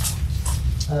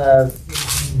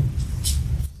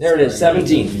 There it is,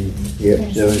 17.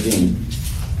 Yep, 17.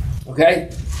 Okay?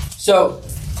 So,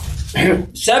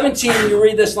 17, you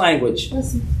read this language.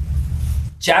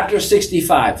 Chapter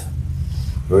 65.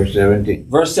 Verse 17.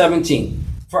 Verse 17.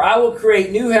 For I will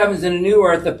create new heavens and a new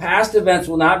earth. The past events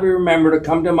will not be remembered or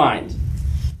come to mind.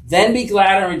 Then be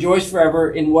glad and rejoice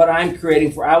forever in what I am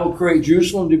creating. For I will create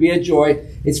Jerusalem to be a joy,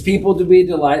 its people to be a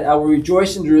delight. I will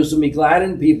rejoice in Jerusalem, be glad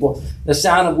in people. The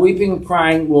sound of weeping and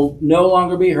crying will no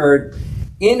longer be heard.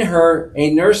 In her,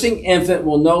 a nursing infant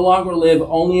will no longer live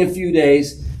only a few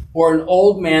days, or an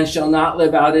old man shall not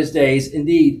live out his days.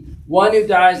 Indeed, one who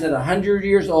dies at 100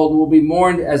 years old will be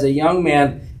mourned as a young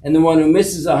man, and the one who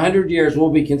misses 100 years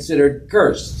will be considered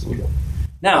cursed.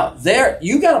 Now, there,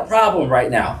 you got a problem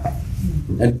right now.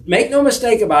 And make no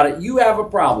mistake about it, you have a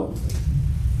problem.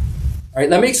 All right,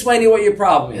 let me explain to you what your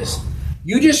problem is.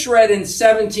 You just read in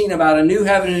 17 about a new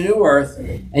heaven and a new earth,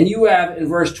 and you have in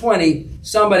verse 20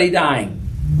 somebody dying.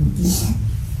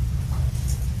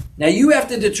 Now you have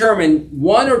to determine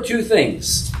one or two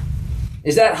things.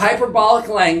 Is that hyperbolic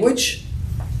language,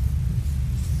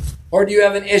 or do you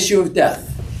have an issue of death?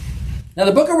 Now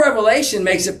the book of Revelation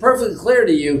makes it perfectly clear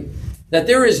to you that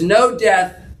there is no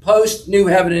death post new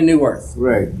heaven and new earth.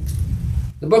 Right.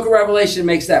 The book of Revelation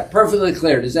makes that perfectly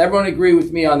clear. Does everyone agree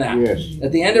with me on that? Yes.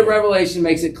 At the end of Revelation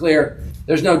makes it clear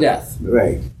there's no death.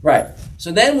 Right. Right.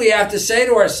 So then we have to say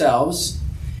to ourselves,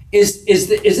 is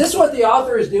this what the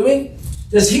author is doing?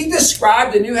 Does he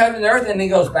describe the new heaven and earth and he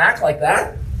goes back like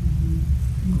that?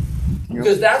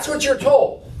 Because that's what you're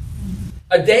told.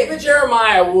 A David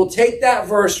Jeremiah will take that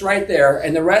verse right there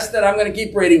and the rest that I'm going to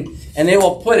keep reading, and they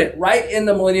will put it right in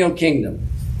the millennial kingdom.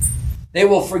 They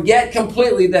will forget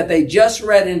completely that they just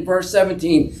read in verse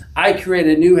 17, I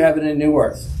created a new heaven and a new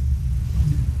earth.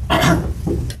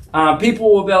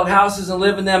 People will build houses and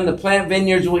live in them. The plant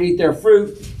vineyards will eat their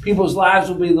fruit. People's lives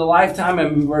will be the lifetime.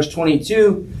 In verse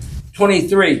 22,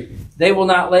 23, they will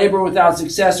not labor without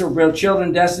success or bear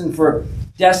children destined for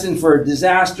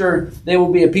disaster. They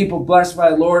will be a people blessed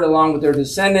by the Lord along with their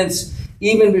descendants.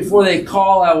 Even before they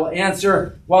call, I will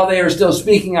answer. While they are still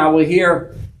speaking, I will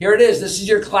hear. Here it is. This is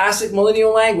your classic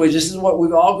millennial language. This is what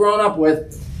we've all grown up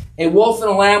with. A wolf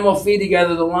and a lamb will feed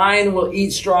together. The lion will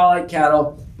eat straw like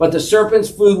cattle, but the serpent's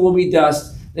food will be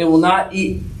dust. They will not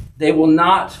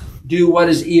do what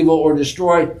is evil or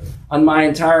destroy on my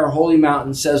entire holy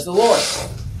mountain, says the Lord.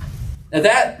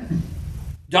 Now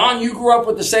Don, you grew up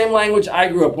with the same language I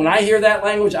grew up. When I hear that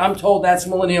language, I'm told that's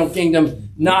millennial kingdom,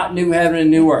 not new heaven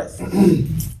and new earth.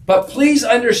 But please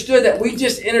understood that we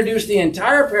just introduced the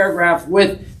entire paragraph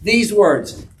with these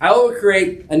words. I will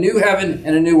create a new heaven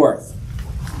and a new earth.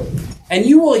 And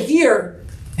you will hear,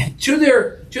 to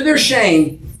their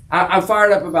shame, I'm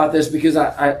fired up about this because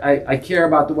I care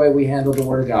about the way we handle the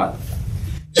Word of God.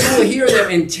 You will hear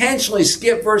them intentionally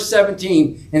skip verse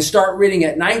 17 and start reading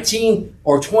at 19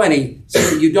 or 20 so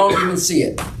that you don't even see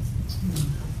it.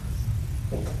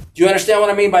 Do you understand what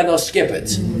I mean by those skip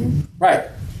it? Right.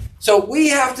 So we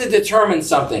have to determine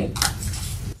something.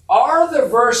 Are the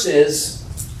verses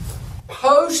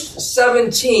post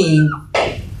 17,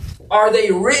 are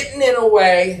they written in a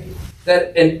way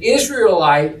that an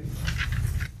Israelite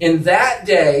in that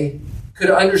day could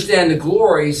understand the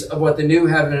glories of what the new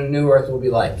heaven and new earth will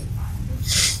be like?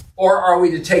 Or are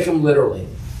we to take them literally?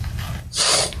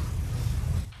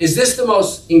 Is this the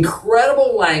most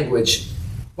incredible language?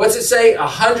 What's it say?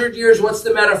 100 years? What's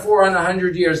the metaphor on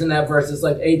 100 years in that verse? It's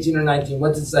like 18 or 19.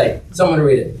 What's it say? Someone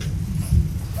read it.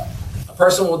 A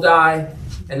person will die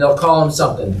and they'll call him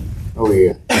something. Oh,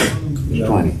 yeah. It's 20.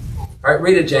 All right,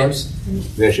 read it,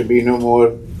 James. There shall be no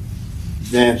more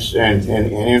dance and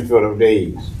infant of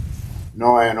days,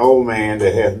 nor an old man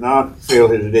that hath not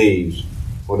filled his days.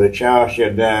 For the child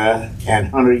shall die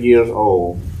 100 years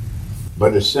old,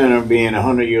 but the sinner being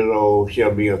 100 years old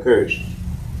shall be accursed.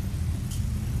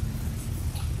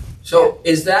 So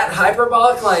is that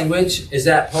hyperbolic language? Is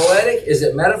that poetic? Is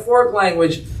it metaphoric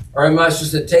language? Or am I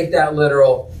supposed to take that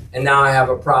literal and now I have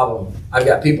a problem? I've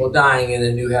got people dying in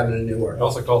a new heaven and a new earth. It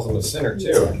also calls them a sinner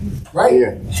too. Right?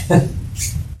 Yeah.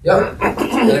 Yep.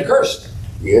 And accursed.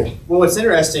 Yeah. Well, what's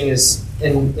interesting is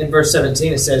in verse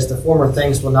 17 it says the former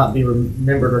things will not be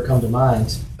remembered or come to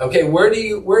mind. Okay,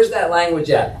 where's that language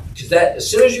at? Because that as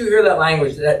soon as you hear that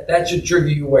language, that should trigger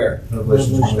you where?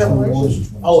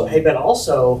 Oh, hey, but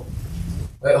also,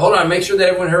 wait, hold on, make sure that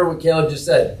everyone heard what Caleb just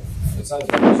said. It's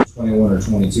either 21 or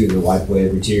 22, the wipe away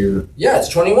every tear. Yeah, it's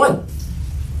 21.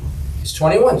 It's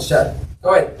 21, Chad.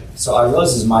 Go ahead. So I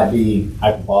realize this might be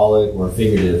hyperbolic or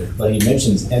figurative, but he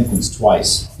mentions infants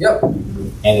twice. Yep.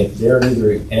 And if they're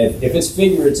if it's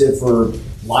figurative for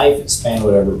life span,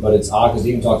 whatever, but it's odd because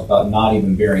he even talks about not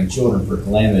even bearing children for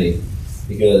calamity,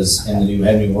 because in the new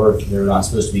heaven and earth they're not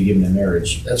supposed to be given in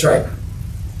marriage. That's right.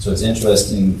 So it's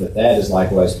interesting that is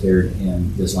likewise paired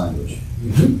in this language.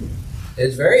 Mm-hmm.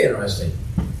 It's very interesting.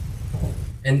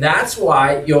 And that's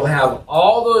why you'll have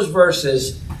all those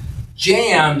verses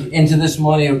jammed into this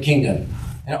millennial kingdom.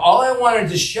 And all I wanted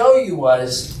to show you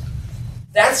was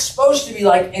that's supposed to be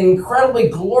like an incredibly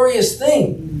glorious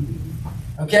thing.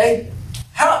 Okay?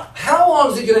 How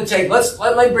long is it going to take?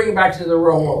 Let me bring it back to the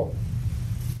real world.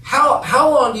 How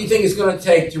long do you think it's going to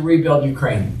take to rebuild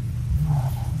Ukraine?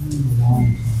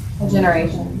 A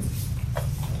generation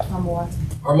or more.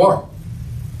 Or more.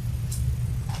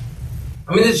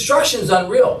 I mean, the destruction is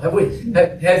unreal.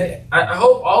 I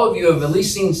hope all of you have at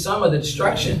least seen some of the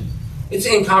destruction. It's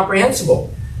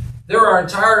incomprehensible. There are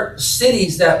entire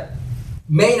cities that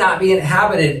may not be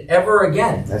inhabited ever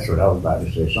again. That's what I was about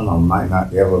to say. Some of them might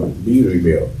not ever be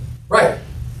rebuilt. Right.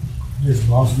 There's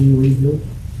Bosnia rebuilt.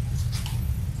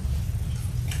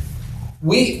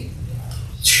 We,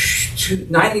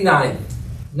 99,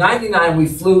 we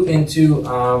flew into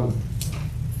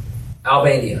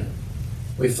Albania.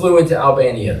 We flew into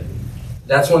Albania.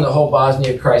 That's when the whole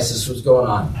Bosnia crisis was going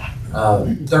on.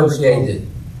 3rd Brigade did.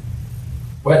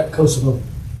 What? Kosovo.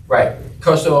 Right.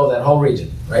 Kosovo, that whole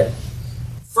region, right?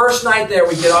 First night there,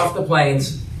 we get off the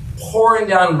planes, pouring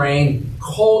down rain,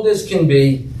 cold as can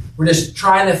be. We're just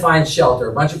trying to find shelter.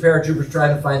 A bunch of paratroopers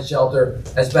trying to find shelter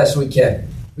as best we can.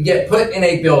 We get put in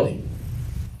a building,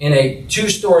 in a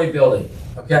 2-story building,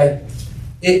 okay?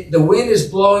 The wind is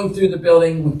blowing through the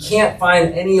building. We can't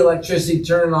find any electricity to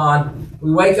turn it on. We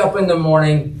wake up in the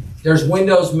morning. There's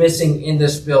windows missing in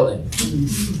this building.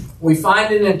 We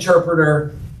find an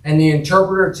interpreter, and the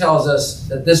interpreter tells us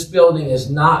that this building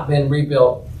has not been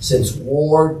rebuilt since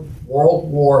World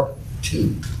War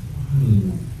II.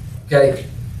 Okay?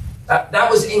 That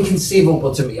was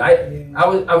inconceivable to me. I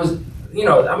was, you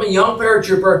know, I'm a young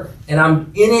paratrooper, and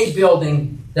I'm in a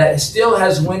building that still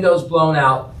has windows blown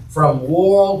out from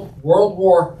World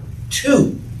War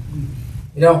II.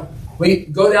 You know, we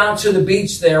go down to the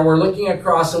beach there. We're looking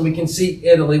across, and we can see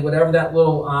Italy, whatever that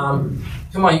little.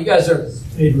 Come on, you guys are.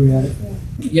 Adriatic.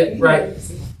 Yeah, right.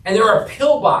 And there are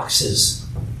pillboxes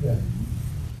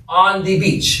on the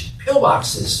beach.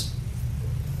 Pillboxes.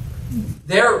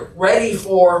 They're ready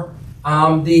for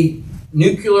the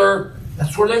nuclear.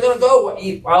 That's where they're going to go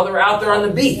while they're out there on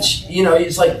the beach. You know,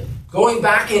 it's like going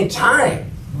back in time.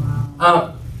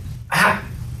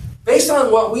 Based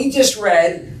on what we just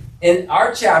read in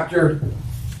our chapter,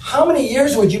 how many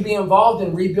years would you be involved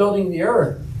in rebuilding the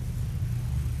earth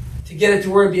to get it to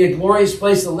where it'd be a glorious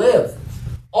place to live?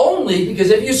 Only because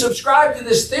if you subscribe to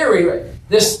this theory,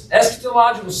 this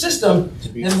eschatological system,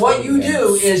 then what you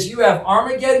do is you have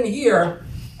Armageddon here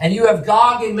and you have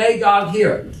Gog and Magog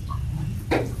here.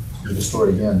 You destroy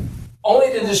it again.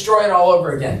 Only to destroy it all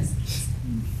over again.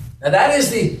 Now that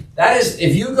is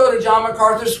if you go to John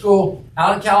MacArthur School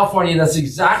out in California, that's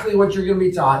exactly what you're going to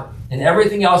be taught, and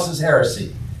everything else is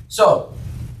heresy. So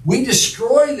we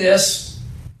destroy this,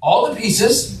 all the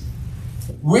pieces,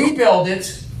 rebuild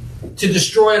it to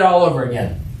destroy it all over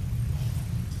again.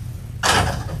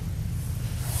 And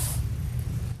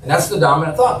that's the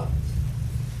dominant thought.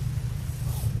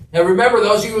 Now remember,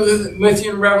 those of you with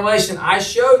you in Revelation, I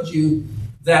showed you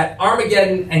that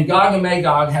Armageddon and Gog and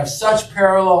Magog have such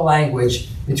parallel language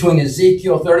between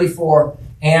Ezekiel 34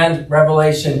 and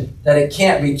Revelation that it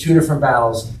can't be two different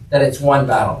battles, that it's one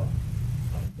battle.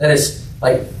 That is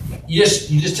like, you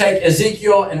just take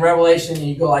Ezekiel and Revelation and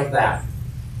you go like that.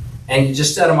 And you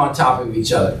just set them on top of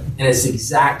each other. And it's the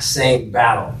exact same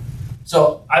battle.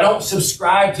 So I don't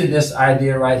subscribe to this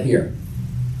idea right here.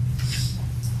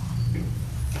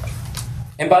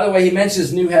 And by the way, he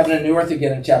mentions new heaven and new earth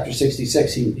again in chapter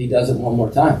 66. He does it one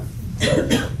more time.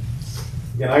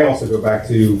 Again, I also go back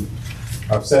to,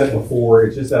 I've said it before,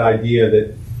 it's just that idea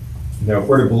that, you know, if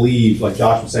we're to believe, like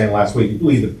Josh was saying last week, you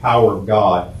believe the power of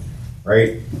God,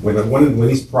 right? When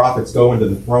these prophets go into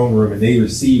the throne room and they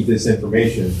receive this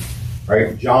information,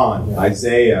 right? John,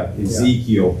 Isaiah,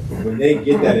 Ezekiel, when they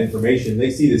get that information,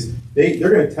 they see this, they're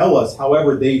going to tell us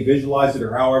however they visualize it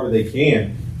or however they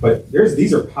can. But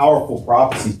these are powerful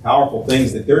prophecies, powerful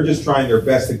things that they're just trying their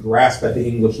best to grasp at the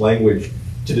English language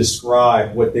to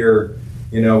describe what they're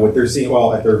seeing,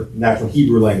 well, at their natural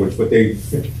Hebrew language, what they've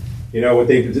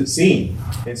seen.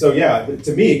 And so, yeah,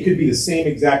 to me, it could be the same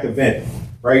exact event,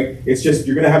 right? It's just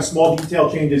you're going to have small detail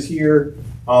changes here.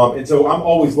 And so I'm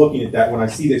always looking at that when I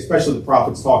see that, especially the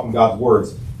prophets talking God's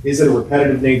words. Is it a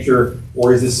repetitive nature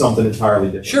or is this something entirely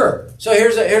different? Sure. So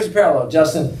here's a parallel,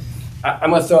 Justin.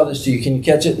 I'm going to throw this to you. Can you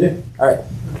catch it? Yeah. All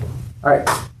right.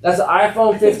 That's an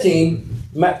iPhone 15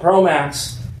 Pro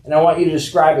Max, and I want you to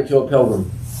describe it to a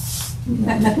pilgrim.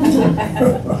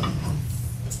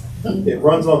 It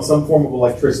runs on some form of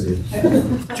electricity.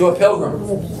 To a pilgrim.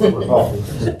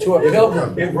 To a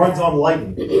pilgrim. It runs on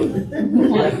lightning.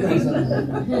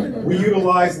 We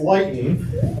utilize lightning.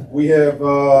 We have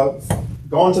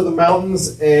gone to the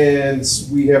mountains and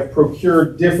we have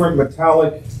procured different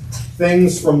metallic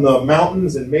things from the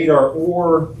mountains and made our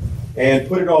ore and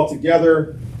put it all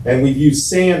together, and we've used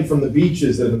sand from the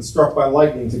beaches that have been struck by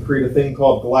lightning to create a thing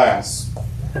called glass,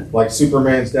 like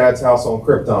Superman's dad's house on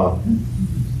Krypton.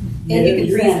 And you can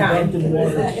freeze time.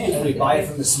 And we buy it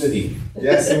from the smithy.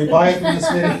 Yes, and we buy it from the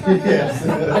Smitty.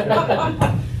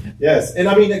 Yes. Yes, and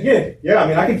I mean, again,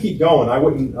 I could keep going. I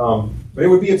wouldn't, but it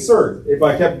would be absurd if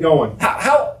I kept going.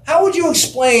 How would you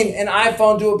explain an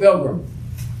iPhone to a pilgrim?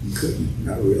 You couldn't,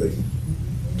 not really.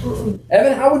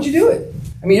 Evan, how would you do it?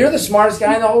 I mean, you're the smartest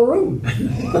guy in the whole room.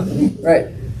 Right.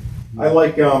 I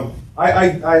like,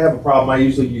 I have a problem. I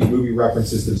usually use movie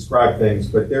references to describe things,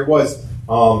 but there was,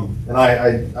 and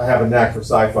I have a knack for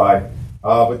sci-fi,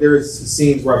 but there's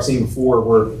scenes where I've seen before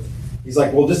where he's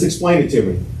like, well, just explain it to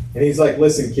me. And he's like,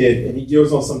 listen, kid, and he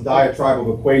goes on some diatribe of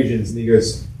equations, and he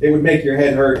goes, it would make your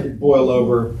head hurt, it'd boil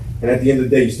over, and at the end of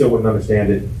the day, you still wouldn't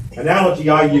understand it. Analogy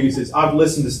I use is, I've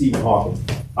listened to Stephen Hawking.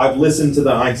 I've listened to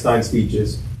the Einstein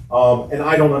speeches, and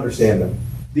I don't understand them.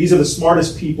 These are the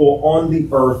smartest people on the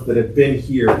earth that have been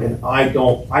here, and I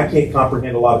can't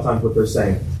comprehend a lot of times what they're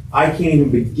saying. I can't even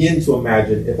begin to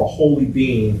imagine if a holy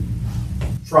being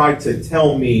tried to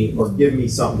tell me or give me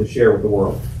something to share with the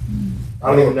world. I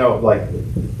don't even know,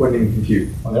 wouldn't even compute.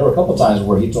 Well, there were a couple times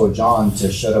where he told John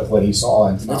to shut up what he saw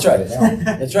and to not write it down.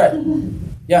 That's right.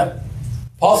 Yeah.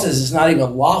 Paul says it's not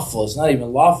even lawful. It's not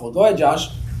even lawful. Go ahead, Josh.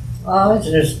 I was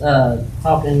just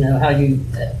talking how you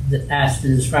asked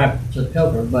to describe it to the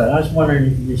pilgrim, but I was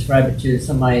wondering if you describe it to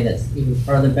somebody that's even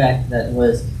further back that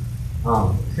was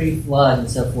pre-flood and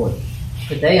so forth.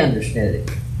 Could they understand it?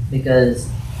 Because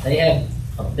they have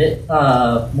a bit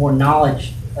more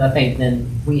knowledge, I think, than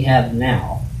we have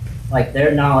now. Like,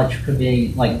 their knowledge could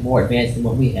be more advanced than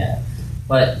what we have.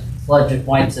 But flood just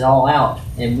wipes it all out,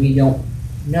 and we don't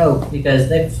know because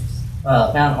they've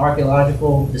found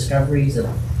archaeological discoveries of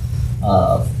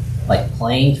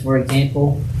planes, for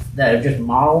example, that are just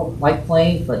modeled like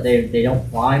planes, but they don't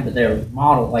fly, but they're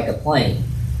modeled like a plane.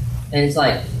 And it's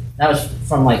that was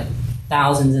from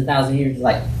thousands and thousands of years.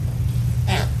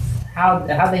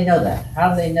 How they know that? How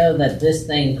do they know that this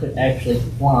thing could actually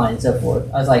fly and so forth?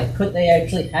 I was like, could they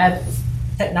actually have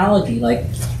technology like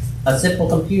a simple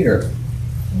computer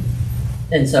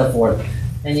and so forth?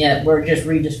 And yet we're just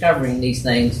rediscovering these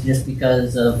things just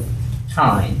because of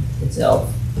time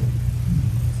itself.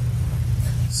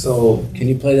 So, can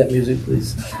you play that music,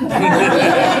 please? Well,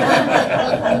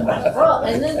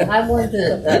 and then I wanted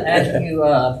to ask you,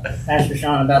 Pastor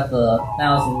Sean, about the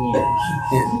 1,000 years.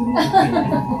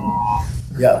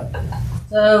 Yeah.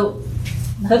 So,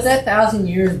 could that 1,000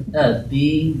 years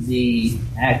be the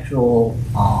actual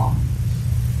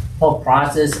whole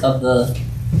process of the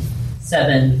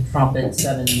 7 trumpets,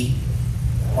 7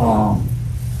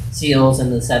 seals, and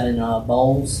the 7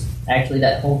 bowls? Actually,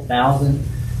 that whole 1,000?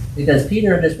 Because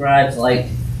Peter describes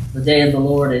the day of the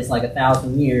Lord is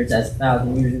 1,000 years. That's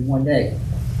 1,000 years in one day.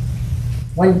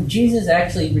 When Jesus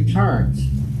actually returns,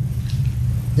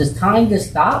 does time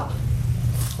just stop?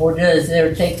 Or does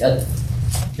there take a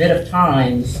bit of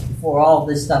time before all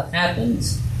this stuff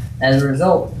happens? As a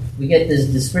result, we get this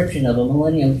description of a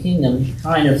millennium kingdom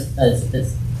kind of as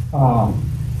this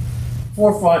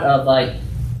forefront of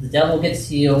the devil gets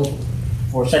healed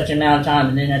for such an amount of time,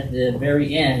 and then at the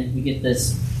very end, we get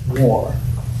this war.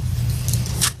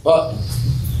 Well,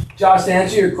 Josh, to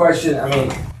answer your question, I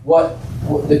mean, what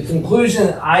the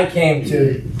conclusion I came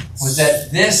to was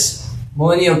that this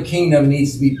millennial kingdom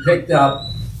needs to be picked up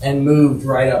and moved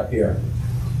right up here.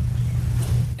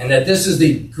 And that this is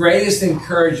the greatest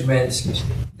encouragement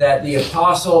that the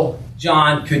Apostle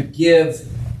John could give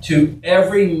to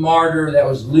every martyr that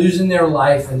was losing their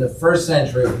life in the first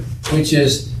century, which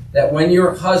is that when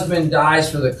your husband dies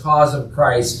for the cause of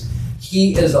Christ,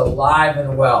 he is alive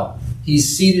and well. He's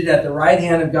seated at the right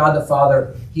hand of God the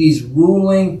Father. He's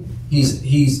ruling.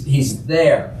 He's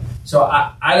there. So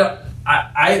I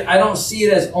don't see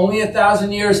it as only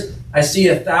 1,000 years. I see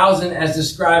 1,000 as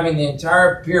describing the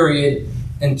entire period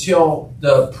until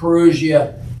the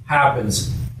Parousia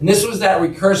happens. And this was that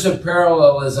recursive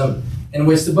parallelism in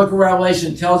which the book of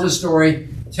Revelation tells a story,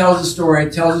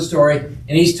 and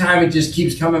each time it just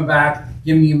keeps coming back,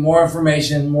 giving you more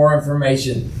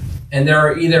information. And there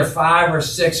are either 5 or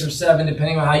 6 or 7,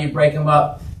 depending on how you break them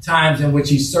up, times in which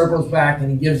he circles back and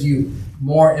he gives you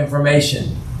more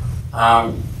information.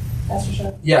 Pastor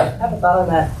Sean? Yeah. I have a thought on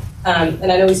that. And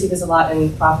I know we see this a lot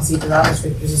in prophecy throughout the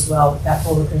scriptures as well, that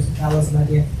whole recursive parallelism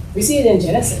idea. We see it in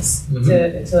Genesis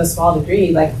to a small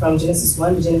degree, from Genesis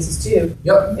 1 to Genesis 2.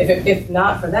 Yep. If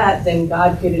not for that, then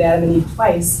God created Adam and Eve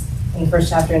twice in the first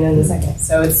chapter and then the second.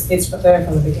 So it's there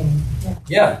from the beginning.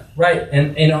 Yeah, right.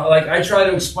 And I try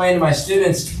to explain to my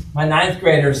students, my 9th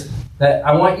graders, that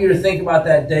I want you to think about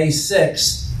that day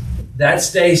 6.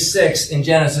 That's day 6 in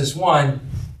Genesis 1.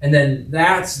 And then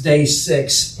that's day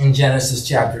 6 in Genesis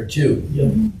chapter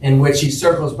 2, in which he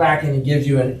circles back and he gives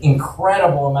you an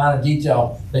incredible amount of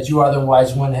detail that you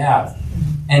otherwise wouldn't have.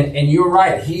 And you're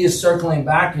right. He is circling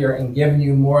back here and giving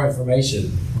you more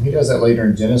information. He does that later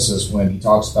in Genesis when he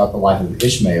talks about the life of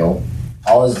Ishmael,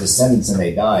 all his descendants, and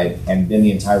they died. And then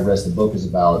the entire rest of the book is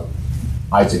about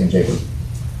Isaac and Jacob.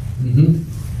 Mm-hmm.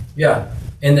 Yeah,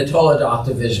 in the Toledot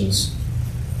divisions.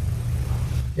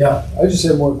 Yeah. I just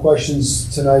had more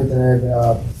questions tonight than I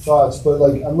had thoughts, but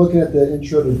like I'm looking at the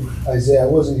intro to Isaiah. I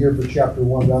wasn't here for chapter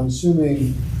 1, but I'm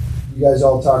assuming you guys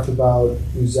all talked about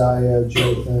Uzziah,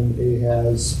 Jotham,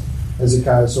 Ahaz,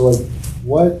 Hezekiah. So like,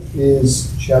 what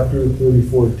is chapter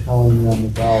 34 telling them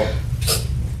about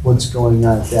what's going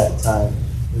on at that time?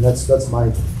 And that's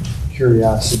my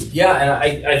curiosity. Yeah,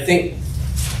 and I think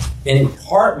in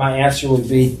part my answer would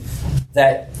be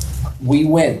that we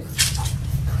win.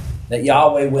 That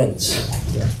Yahweh wins.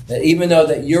 Yeah. That even though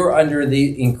that you're under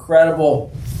the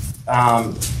incredible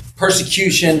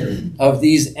persecution of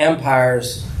these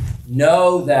empires,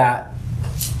 know that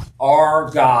our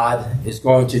God is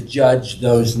going to judge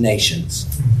those nations,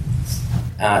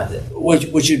 which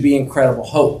would be incredible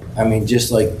hope. I mean,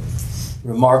 just like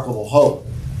remarkable hope.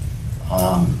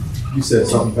 You said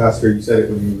something, Pastor. You said it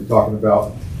when you were talking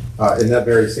about in that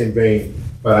very same vein.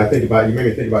 But I think about, you made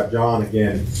me think about John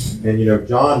again. And you know,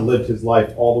 John lived his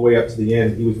life all the way up to the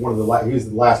end. He was he was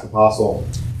the last apostle.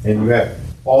 And you have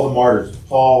all the martyrs,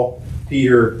 Paul,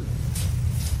 Peter.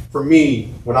 For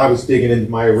me, when I was digging into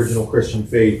my original Christian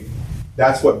faith,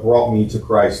 that's what brought me to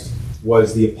Christ,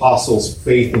 was the apostles'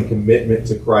 faith and commitment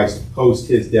to Christ post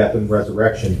his death and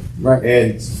resurrection. Right.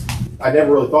 And I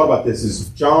never really thought about this, is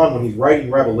John, when he's writing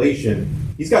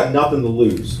Revelation, he's got nothing to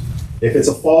lose. If it's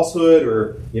a falsehood,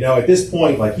 or, you know, at this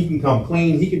point, like, he can come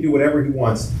clean, he can do whatever he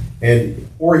wants,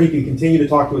 or he can continue to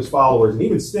talk to his followers. And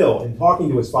even still, in talking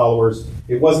to his followers,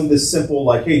 it wasn't this simple,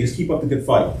 like, hey, just keep up the good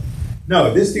fight.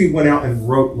 No, this dude went out and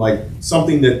wrote, like,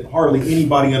 something that hardly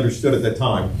anybody understood at that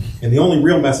time. And the only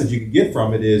real message you could get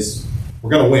from it is, we're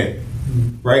going to win.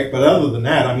 Right? But other than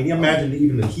that, I mean, imagine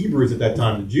even the Hebrews at that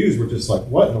time, the Jews were just like,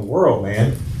 what in the world,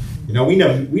 man? You know, we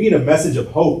need a message of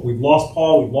hope. We've lost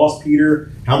Paul, we've lost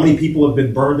Peter. How many people have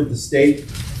been burned at the stake?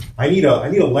 I need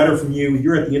a letter from you.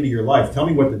 You're at the end of your life. Tell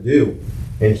me what to do.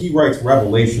 And he writes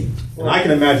Revelation. And I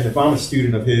can imagine if I'm a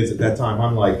student of his at that time,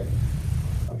 I'm like,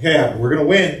 okay, we're going to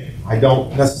win. I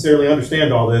don't necessarily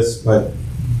understand all this, but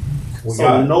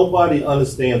so nobody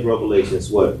understands Revelation.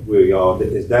 Is what we are.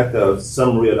 Is that the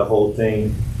summary of the whole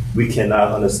thing? We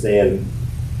cannot understand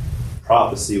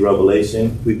prophecy,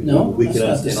 Revelation. We can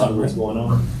understand all what's going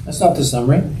on. That's not the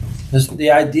summary. The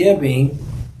idea being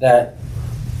that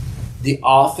the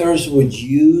authors would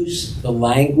use the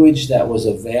language that was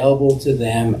available to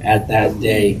them at that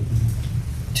day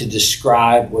to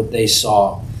describe what they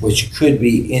saw, which could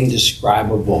be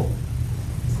indescribable.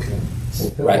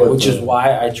 Right, which is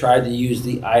why I tried to use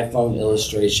the iPhone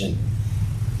illustration.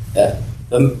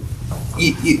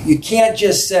 You can't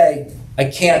just say, I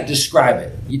can't describe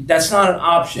it. That's not an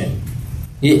option.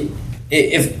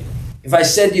 If I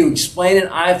said to you, explain an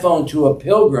iPhone to a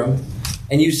pilgrim,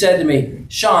 and you said to me,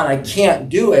 Sean, I can't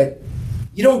do it,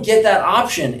 you don't get that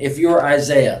option if you're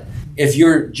Isaiah, if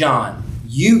you're John.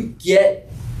 You get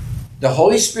the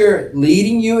Holy Spirit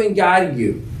leading you and guiding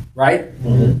you, right?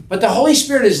 Mm-hmm. But the Holy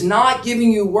Spirit is not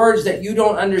giving you words that you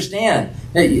don't understand.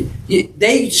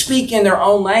 They speak in their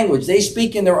own language. They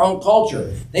speak in their own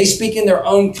culture. They speak in their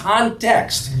own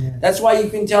context. That's why you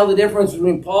can tell the difference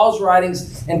between Paul's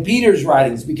writings and Peter's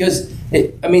writings, because,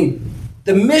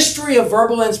 the mystery of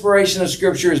verbal inspiration of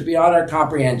Scripture is beyond our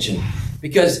comprehension,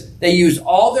 because they use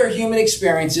all their human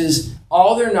experiences,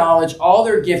 all their knowledge, all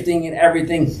their gifting and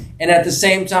everything, and at the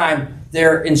same time,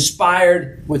 they're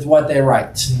inspired with what they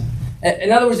write.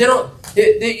 In other words, you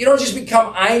don't just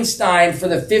become Einstein for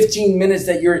the 15 minutes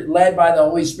that you're led by the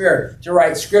Holy Spirit to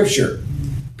write Scripture.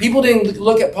 People didn't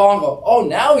look at Paul and go, oh,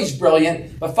 now he's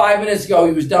brilliant, but 5 minutes ago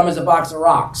he was dumb as a box of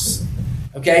rocks.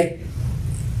 Okay?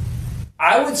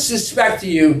 I would suspect to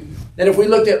you that if we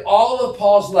looked at all of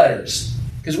Paul's letters,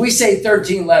 because we say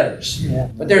 13 letters,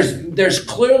 but there's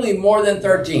clearly more than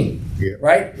 13,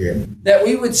 right? Yeah. That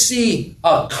we would see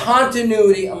a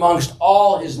continuity amongst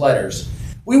all his letters.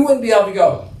 We wouldn't be able to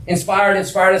go inspired,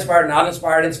 inspired, inspired, not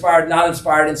inspired, inspired, not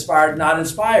inspired, inspired, not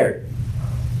inspired.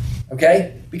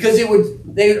 Okay? Because they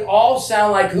would all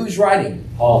sound like who's writing?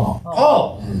 Paul.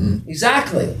 Mm-hmm.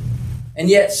 Exactly. And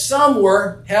yet some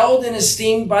were held and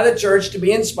esteemed by the church to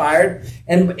be inspired,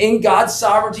 and in God's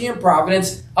sovereignty and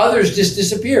providence, others just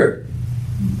disappeared.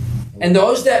 And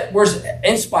those that were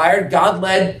inspired, God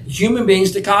led human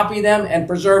beings to copy them and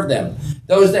preserve them.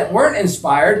 Those that weren't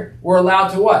inspired were allowed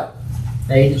to what?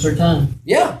 Fade for time.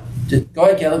 Yeah. Go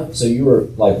ahead, Caleb. So you were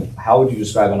like, how would you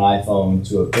describe an iPhone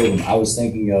to a pilgrim? I was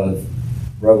thinking of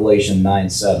Revelation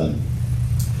 9:7.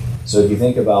 So if you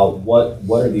think about what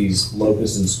are these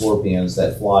locusts and scorpions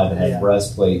that fly that have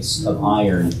breastplates of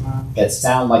iron that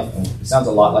sounds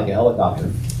a lot like a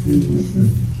helicopter.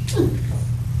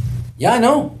 Yeah, I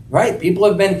know, right? People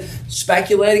have been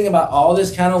speculating about all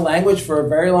this kind of language for a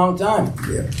very long time.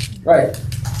 Yeah. Right.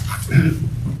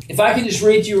 If I could just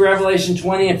read you Revelation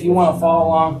 20, if you want to follow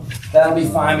along, that'll be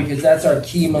fine because that's our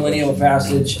key millennial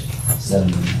passage.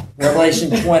 Revelation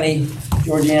 20,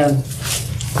 Georgianne.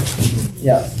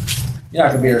 Yeah. You're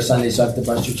not going to be here Sunday, so I have to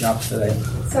bust your chops today.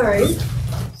 Sorry.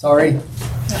 Sorry?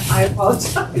 I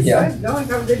apologize. Yeah. No, I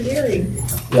have a good hearing.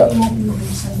 Yeah.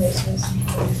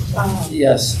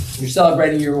 Yes. You're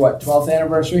celebrating your, 12th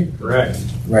anniversary? Correct.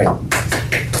 Right.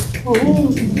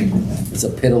 It's a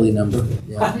piddly number.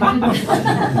 Yeah.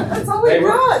 That's all we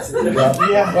got.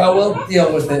 Yeah. Well, we'll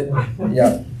deal with it.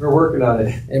 Yeah. We're working on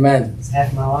it. Amen. It's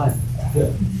half my life.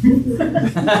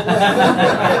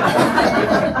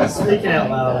 Speaking out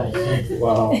loud.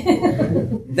 Wow.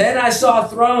 Then I saw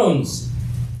thrones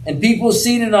and people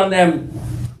seated on them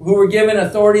who were given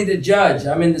authority to judge.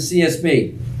 I'm in the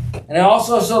CSB. And I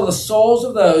also saw the souls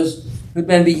of those who'd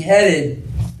been beheaded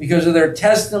because of their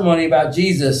testimony about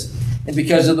Jesus and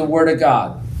because of the Word of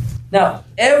God. Now,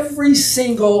 every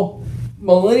single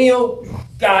millennial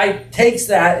guy takes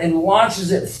that and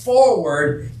launches it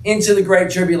forward into the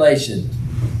Great Tribulation.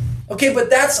 Okay, but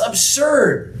that's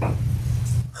absurd.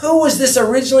 Who was this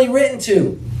originally written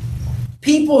to?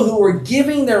 People who were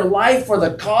giving their life for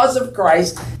the cause of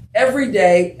Christ every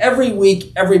day, every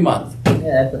week, every month.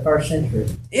 Yeah, that's the first century.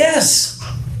 Yes,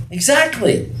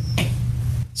 exactly.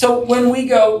 So when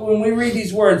we read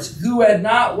these words, who had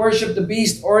not worshipped the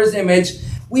beast or his image,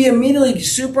 we immediately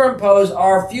superimpose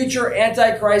our future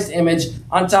Antichrist image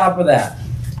on top of that.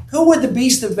 Who would the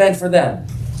beast have been for them?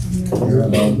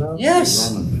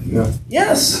 Yes.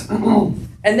 Yes.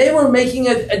 And they were making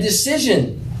a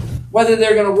decision whether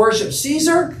they're going to worship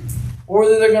Caesar or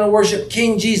whether they're going to worship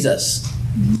King Jesus.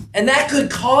 And that could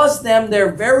cost them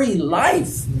their very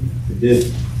life. It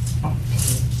did.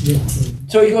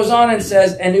 So he goes on and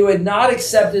says, and who had not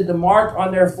accepted the mark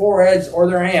on their foreheads or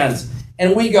their hands.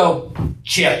 And we go,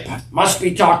 chip. Must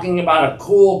be talking about a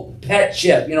cool pet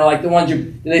chip. You know, like the ones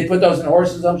they put those in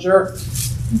horses, I'm sure.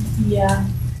 Yeah.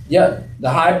 Yeah, the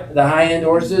high-end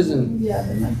horses and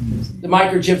the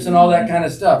microchips and all that kind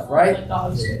of stuff, right?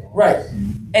 Right.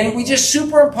 And we just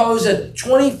superimpose a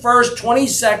 21st,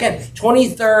 22nd,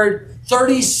 23rd,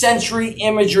 30th century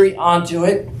imagery onto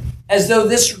it as though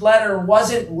this letter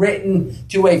wasn't written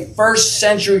to a first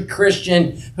century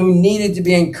Christian who needed to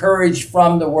be encouraged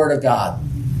from the Word of God.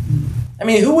 I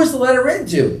mean, who was the letter written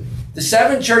to? The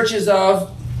 7 churches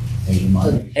of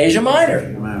Asia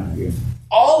Minor.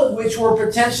 All of which were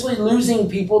potentially losing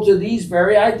people to these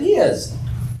very ideas.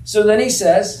 So then he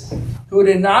says, who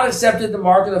had not accepted the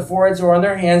mark of the foreheads or on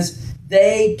their hands,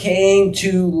 they came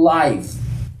to life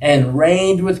and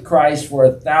reigned with Christ for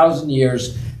 1,000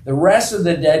 years. The rest of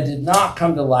the dead did not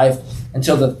come to life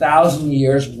until the 1,000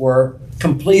 years were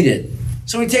completed.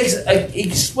 So he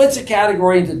splits a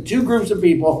category into 2 groups of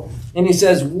people, and he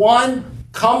says, one,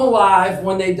 come alive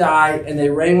when they die and they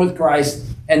reign with Christ,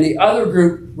 and the other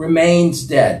group remains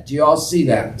dead. Do you all see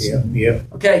that? Yeah.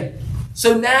 Okay,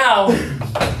 so now,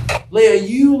 Leah,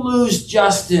 you lose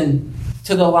Justin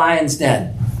to the lion's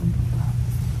den.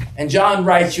 And John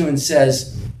writes you and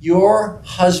says, your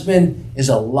husband is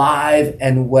alive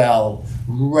and well,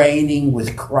 reigning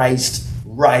with Christ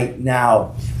right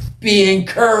now. Be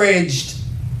encouraged.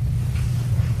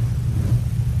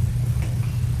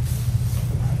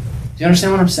 Do you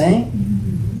understand what I'm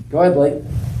saying? Go ahead, Blake.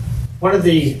 One of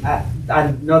the,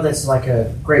 I know that's like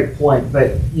a great point,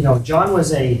 but John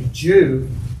was a Jew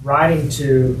writing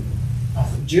to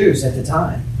Jews at the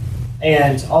time,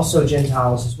 and also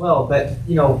Gentiles as well. But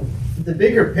the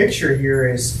bigger picture here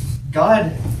is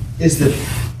God is the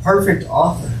perfect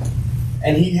author,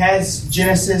 and He has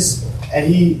Genesis,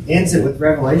 and He ends it with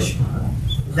Revelation.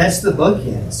 That's the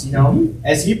bookends.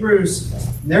 As Hebrews,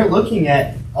 they're looking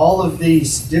at all of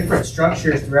these different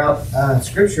structures throughout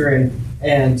Scripture,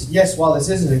 and yes, while this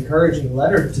is an encouraging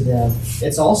letter to them,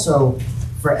 it's also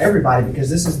for everybody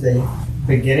because this is the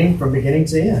beginning from beginning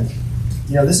to end.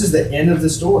 This is the end of the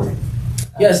story.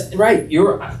 Yes, right.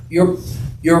 Your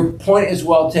point is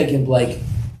well taken, Blake.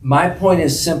 My point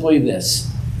is simply this.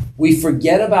 We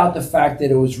forget about the fact that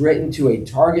it was written to a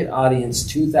target audience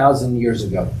 2,000 years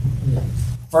ago.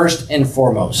 First and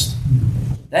foremost.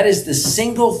 That is the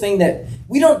single thing that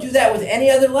we don't do that with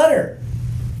any other letter.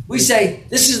 We say,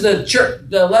 this is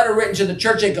the letter written to the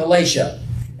church at Galatia.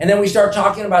 And then we start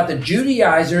talking about the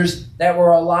Judaizers that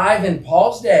were alive in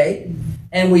Paul's day.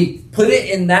 and we put it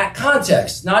in that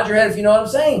context. Nod your head if you know what I'm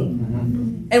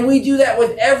saying. And we do that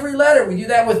with every letter. We do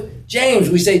that with James.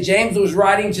 We say James was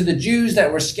writing to the Jews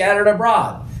that were scattered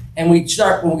abroad. And when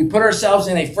we put ourselves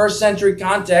in a first century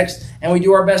context and we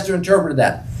do our best to interpret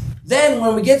that. Then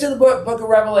when we get to the book of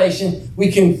Revelation,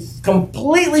 we can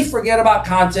completely forget about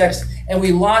context and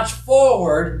we launch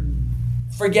forward,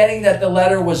 forgetting that the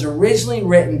letter was originally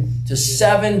written to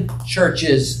 7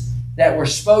 churches that were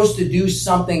supposed to do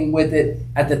something with it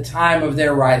at the time of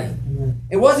their writing.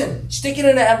 It wasn't stick it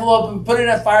in an envelope and put it in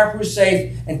a fireproof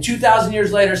safe, and 2,000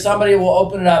 years later somebody will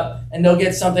open it up and they'll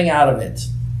get something out of it.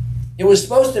 It was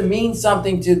supposed to mean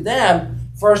something to them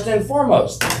first and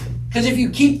foremost. Because if you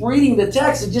keep reading the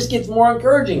text, it just gets more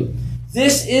encouraging.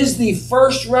 This is the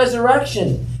first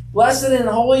resurrection. Blessed and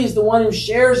holy is the one who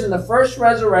shares in the first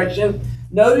resurrection.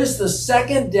 Notice the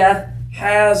second death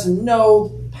has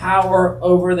no power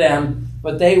over them,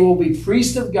 but they will be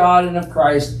priests of God and of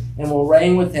Christ and will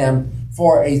reign with him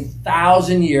for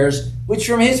 1,000 years, which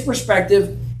from his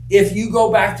perspective, if you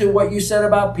go back to what you said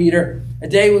about Peter, a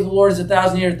day with the Lord is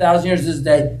 1,000 years, 1,000 years is a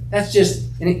day. That's just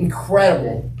an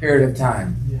incredible period of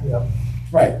time. Yeah.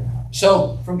 Right.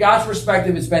 So from God's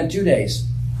perspective, it's been 2 days.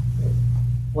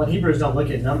 Well, Hebrews don't look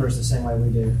at numbers the same way we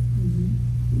do.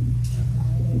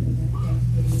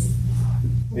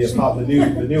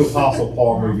 The new Apostle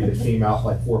Paul movie that came out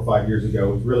like 4 or 5 years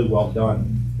ago was really well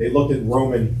done. They looked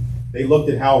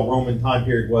at how Roman time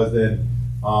period was then,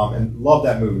 and loved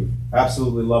that movie.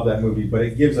 Absolutely love that movie. But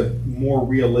it gives a more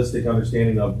realistic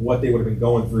understanding of what they would have been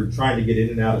going through, trying to get in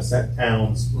and out of set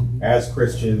towns as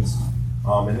Christians,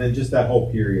 and then just that whole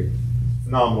period.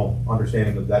 Phenomenal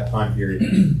understanding of that time period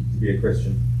to be a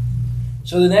Christian.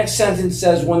 So the next sentence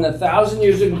says, when the 1,000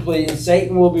 years are complete,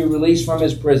 Satan will be released from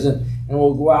his prison and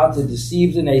will go out to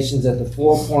deceive the nations at the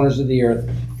 4 corners of the earth,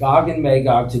 Gog and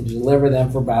Magog, to deliver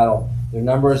them for battle. Their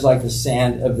number is like the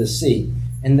sand of the sea.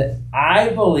 And I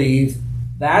believe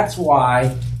that's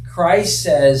why Christ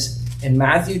says in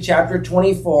Matthew chapter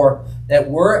 24 that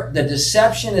the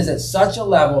deception is at such a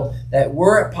level that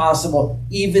were it possible,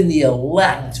 even the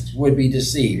elect would be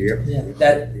deceived. Yeah.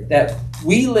 That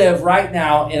we live right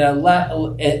now in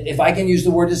if I can use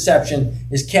the word deception,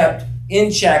 is kept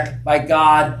in check by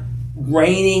God,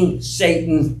 reigning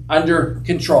Satan under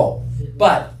control.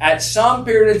 But at some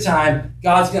period of time,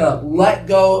 God's going to let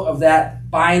go of that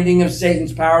binding of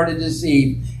Satan's power to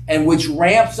deceive, and which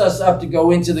ramps us up to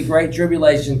go into the great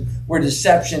tribulation where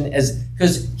deception is,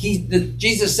 because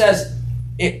Jesus says,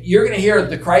 you're going to hear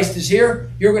the Christ is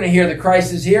here. You're going to hear the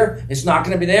Christ is here. It's not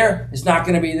going to be there. It's not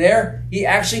going to be there. He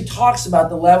actually talks about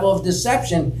the level of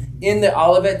deception in the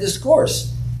Olivet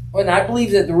Discourse. And I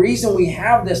believe that the reason we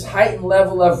have this heightened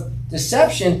level of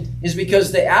deception is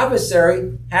because the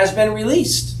adversary has been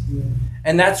released.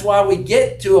 And that's why we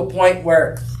get to a point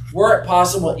where, were it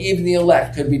possible, even the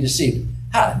elect could be deceived.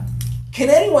 Can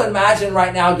anyone imagine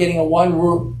right now getting a one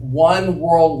world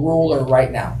ruler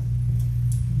right now?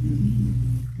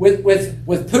 With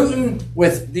Putin,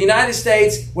 with the United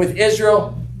States, with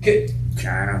Israel,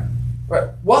 China.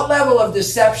 What level of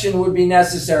deception would be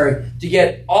necessary to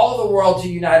get all the world to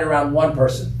unite around one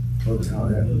person?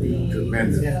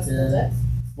 Tremendous.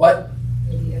 What?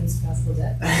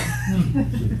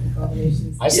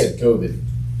 I said COVID.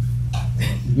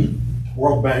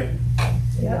 World Bank.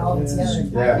 Yeah, all together.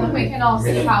 Yeah. And we can all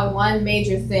see how one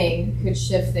major thing could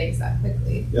shift things that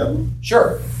quickly. Yep.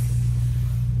 Sure.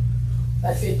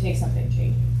 But it takes something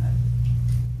changing.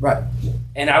 Right.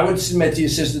 And I would submit to you,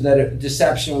 sister, that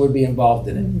deception would be involved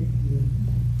in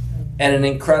it. At an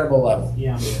incredible level.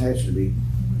 Yeah. It has to be.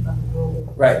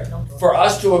 Right. For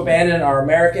us to abandon our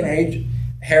American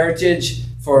heritage,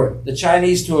 for the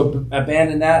Chinese to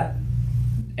abandon that,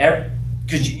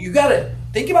 because you got to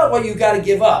think about what you got to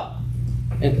give up.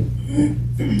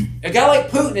 And a guy like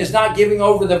Putin is not giving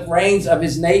over the reins of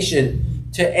his nation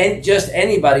to just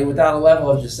anybody without a level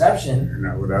of deception.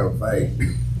 Not without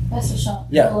faith. Pastor Sean,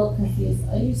 Yeah. I'm a little confused.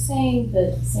 Are you saying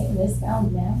that Satan is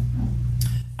bound now?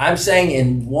 I'm saying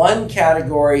in one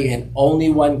category and only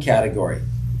one category.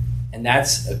 And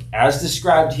that's, as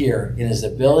described here, in his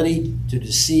ability to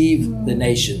deceive the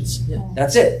nations.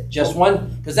 That's it. Just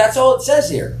one, because that's all it says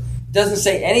here. It doesn't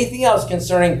say anything else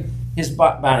concerning his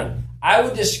bounty. I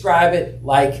would describe it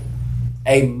like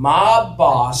a mob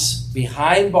boss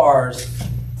behind bars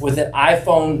with an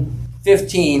iPhone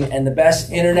 15 and the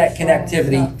best internet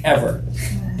connectivity ever.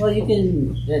 Well, you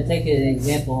can take an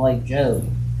example like Job.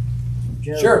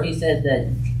 Job, Sure. He said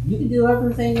that you can do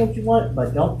everything what you want,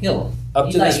 but don't kill him. Up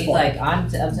he's to like, this he's point. like, I'm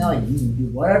telling you, you can do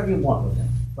whatever you want with him,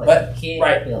 but But, you can't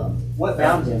right. kill him. What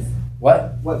bound him?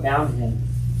 What? What bound him?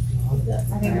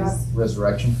 I think that's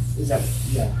Resurrection. Is that,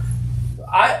 yeah.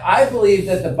 I believe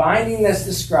that the binding that's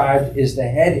described is the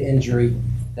head injury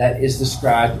that is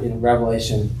described in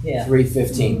Revelation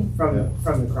 3:15.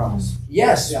 From the cross.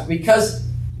 Yes, because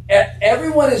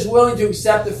everyone is willing to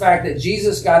accept the fact that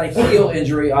Jesus got a heel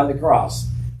injury on the cross.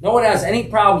 No one has any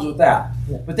problems with that.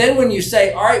 But then when you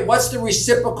say, all right, what's the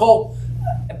reciprocal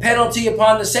penalty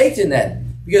upon the Satan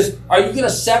then? Because are you going to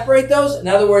separate those? In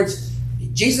other words,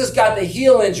 Jesus got the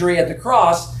heel injury at the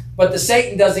cross, but the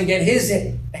Satan doesn't get his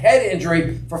head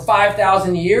injury for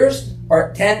 5,000 years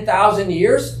or 10,000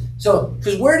 years. So,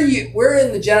 because where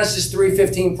in the Genesis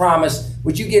 3:15 promise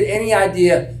would you get any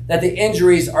idea that the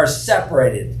injuries are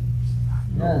separated?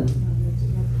 None.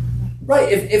 Right.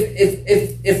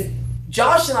 If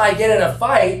Josh and I get in a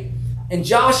fight and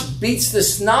Josh beats the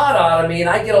snot out of me and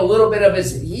I get a little bit of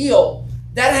his heel,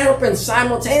 that happens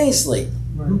simultaneously.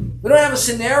 We don't have a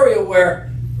scenario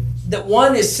where that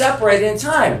one is separated in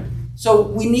time. So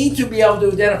we need to be able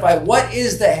to identify what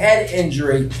is the head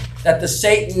injury that the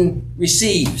Satan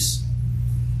receives.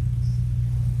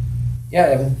 Yeah,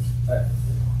 Evan.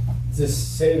 To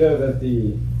say though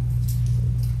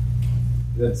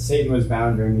that Satan was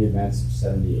bound during the events of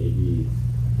 70 AD,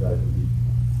 I feel like would be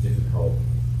difficult.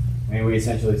 I mean, we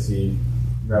essentially see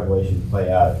Revelation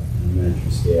play out on a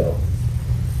miniature scale.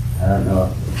 I don't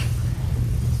know.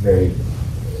 It's very.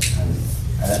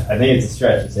 I think it's a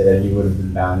stretch to say that he would have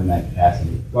been bound in that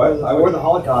capacity. Or the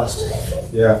Holocaust.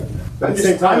 Yeah. But at the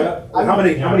same time, how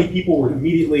many people were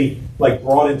immediately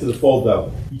brought into the fold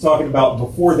though? You're talking about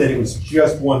before then it was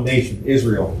just one nation,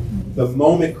 Israel. The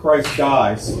moment Christ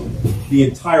dies, the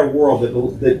entire world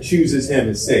that chooses him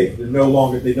is saved. They no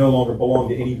longer belong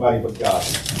to anybody but God.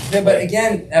 Yeah, but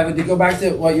again, Evan, to go back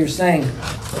to what you're saying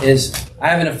is, I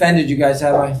haven't offended you guys,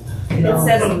 have I? It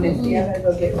says 50. I gotta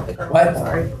go get the girl. What?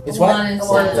 Sorry. It's what? I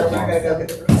gotta go get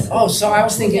the girl. Oh, so I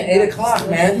was thinking 8 o'clock,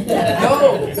 man.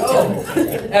 Go.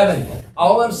 Evan,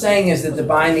 all I'm saying is that the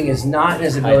binding is not in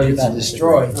his ability to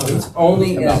destroy. It's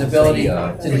only in his ability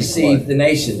to deceive the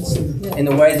nations in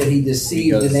the way that he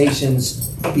deceived the nations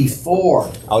before.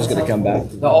 I was going to come back.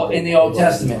 In the Old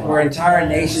Testament, where entire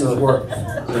nations were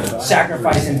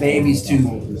sacrificing babies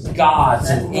to gods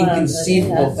and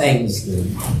inconceivable things.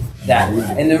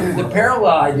 And the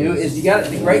parallel I do is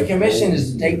the Great Commission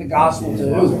is to take the gospel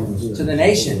to who? To the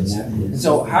nations. And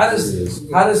so how does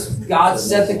God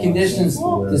set the conditions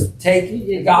to take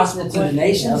the gospel to the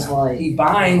nations? He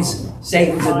binds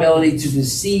Satan's ability to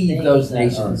deceive those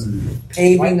nations,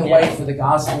 paving the way for the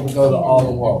gospel to go to all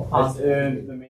the world.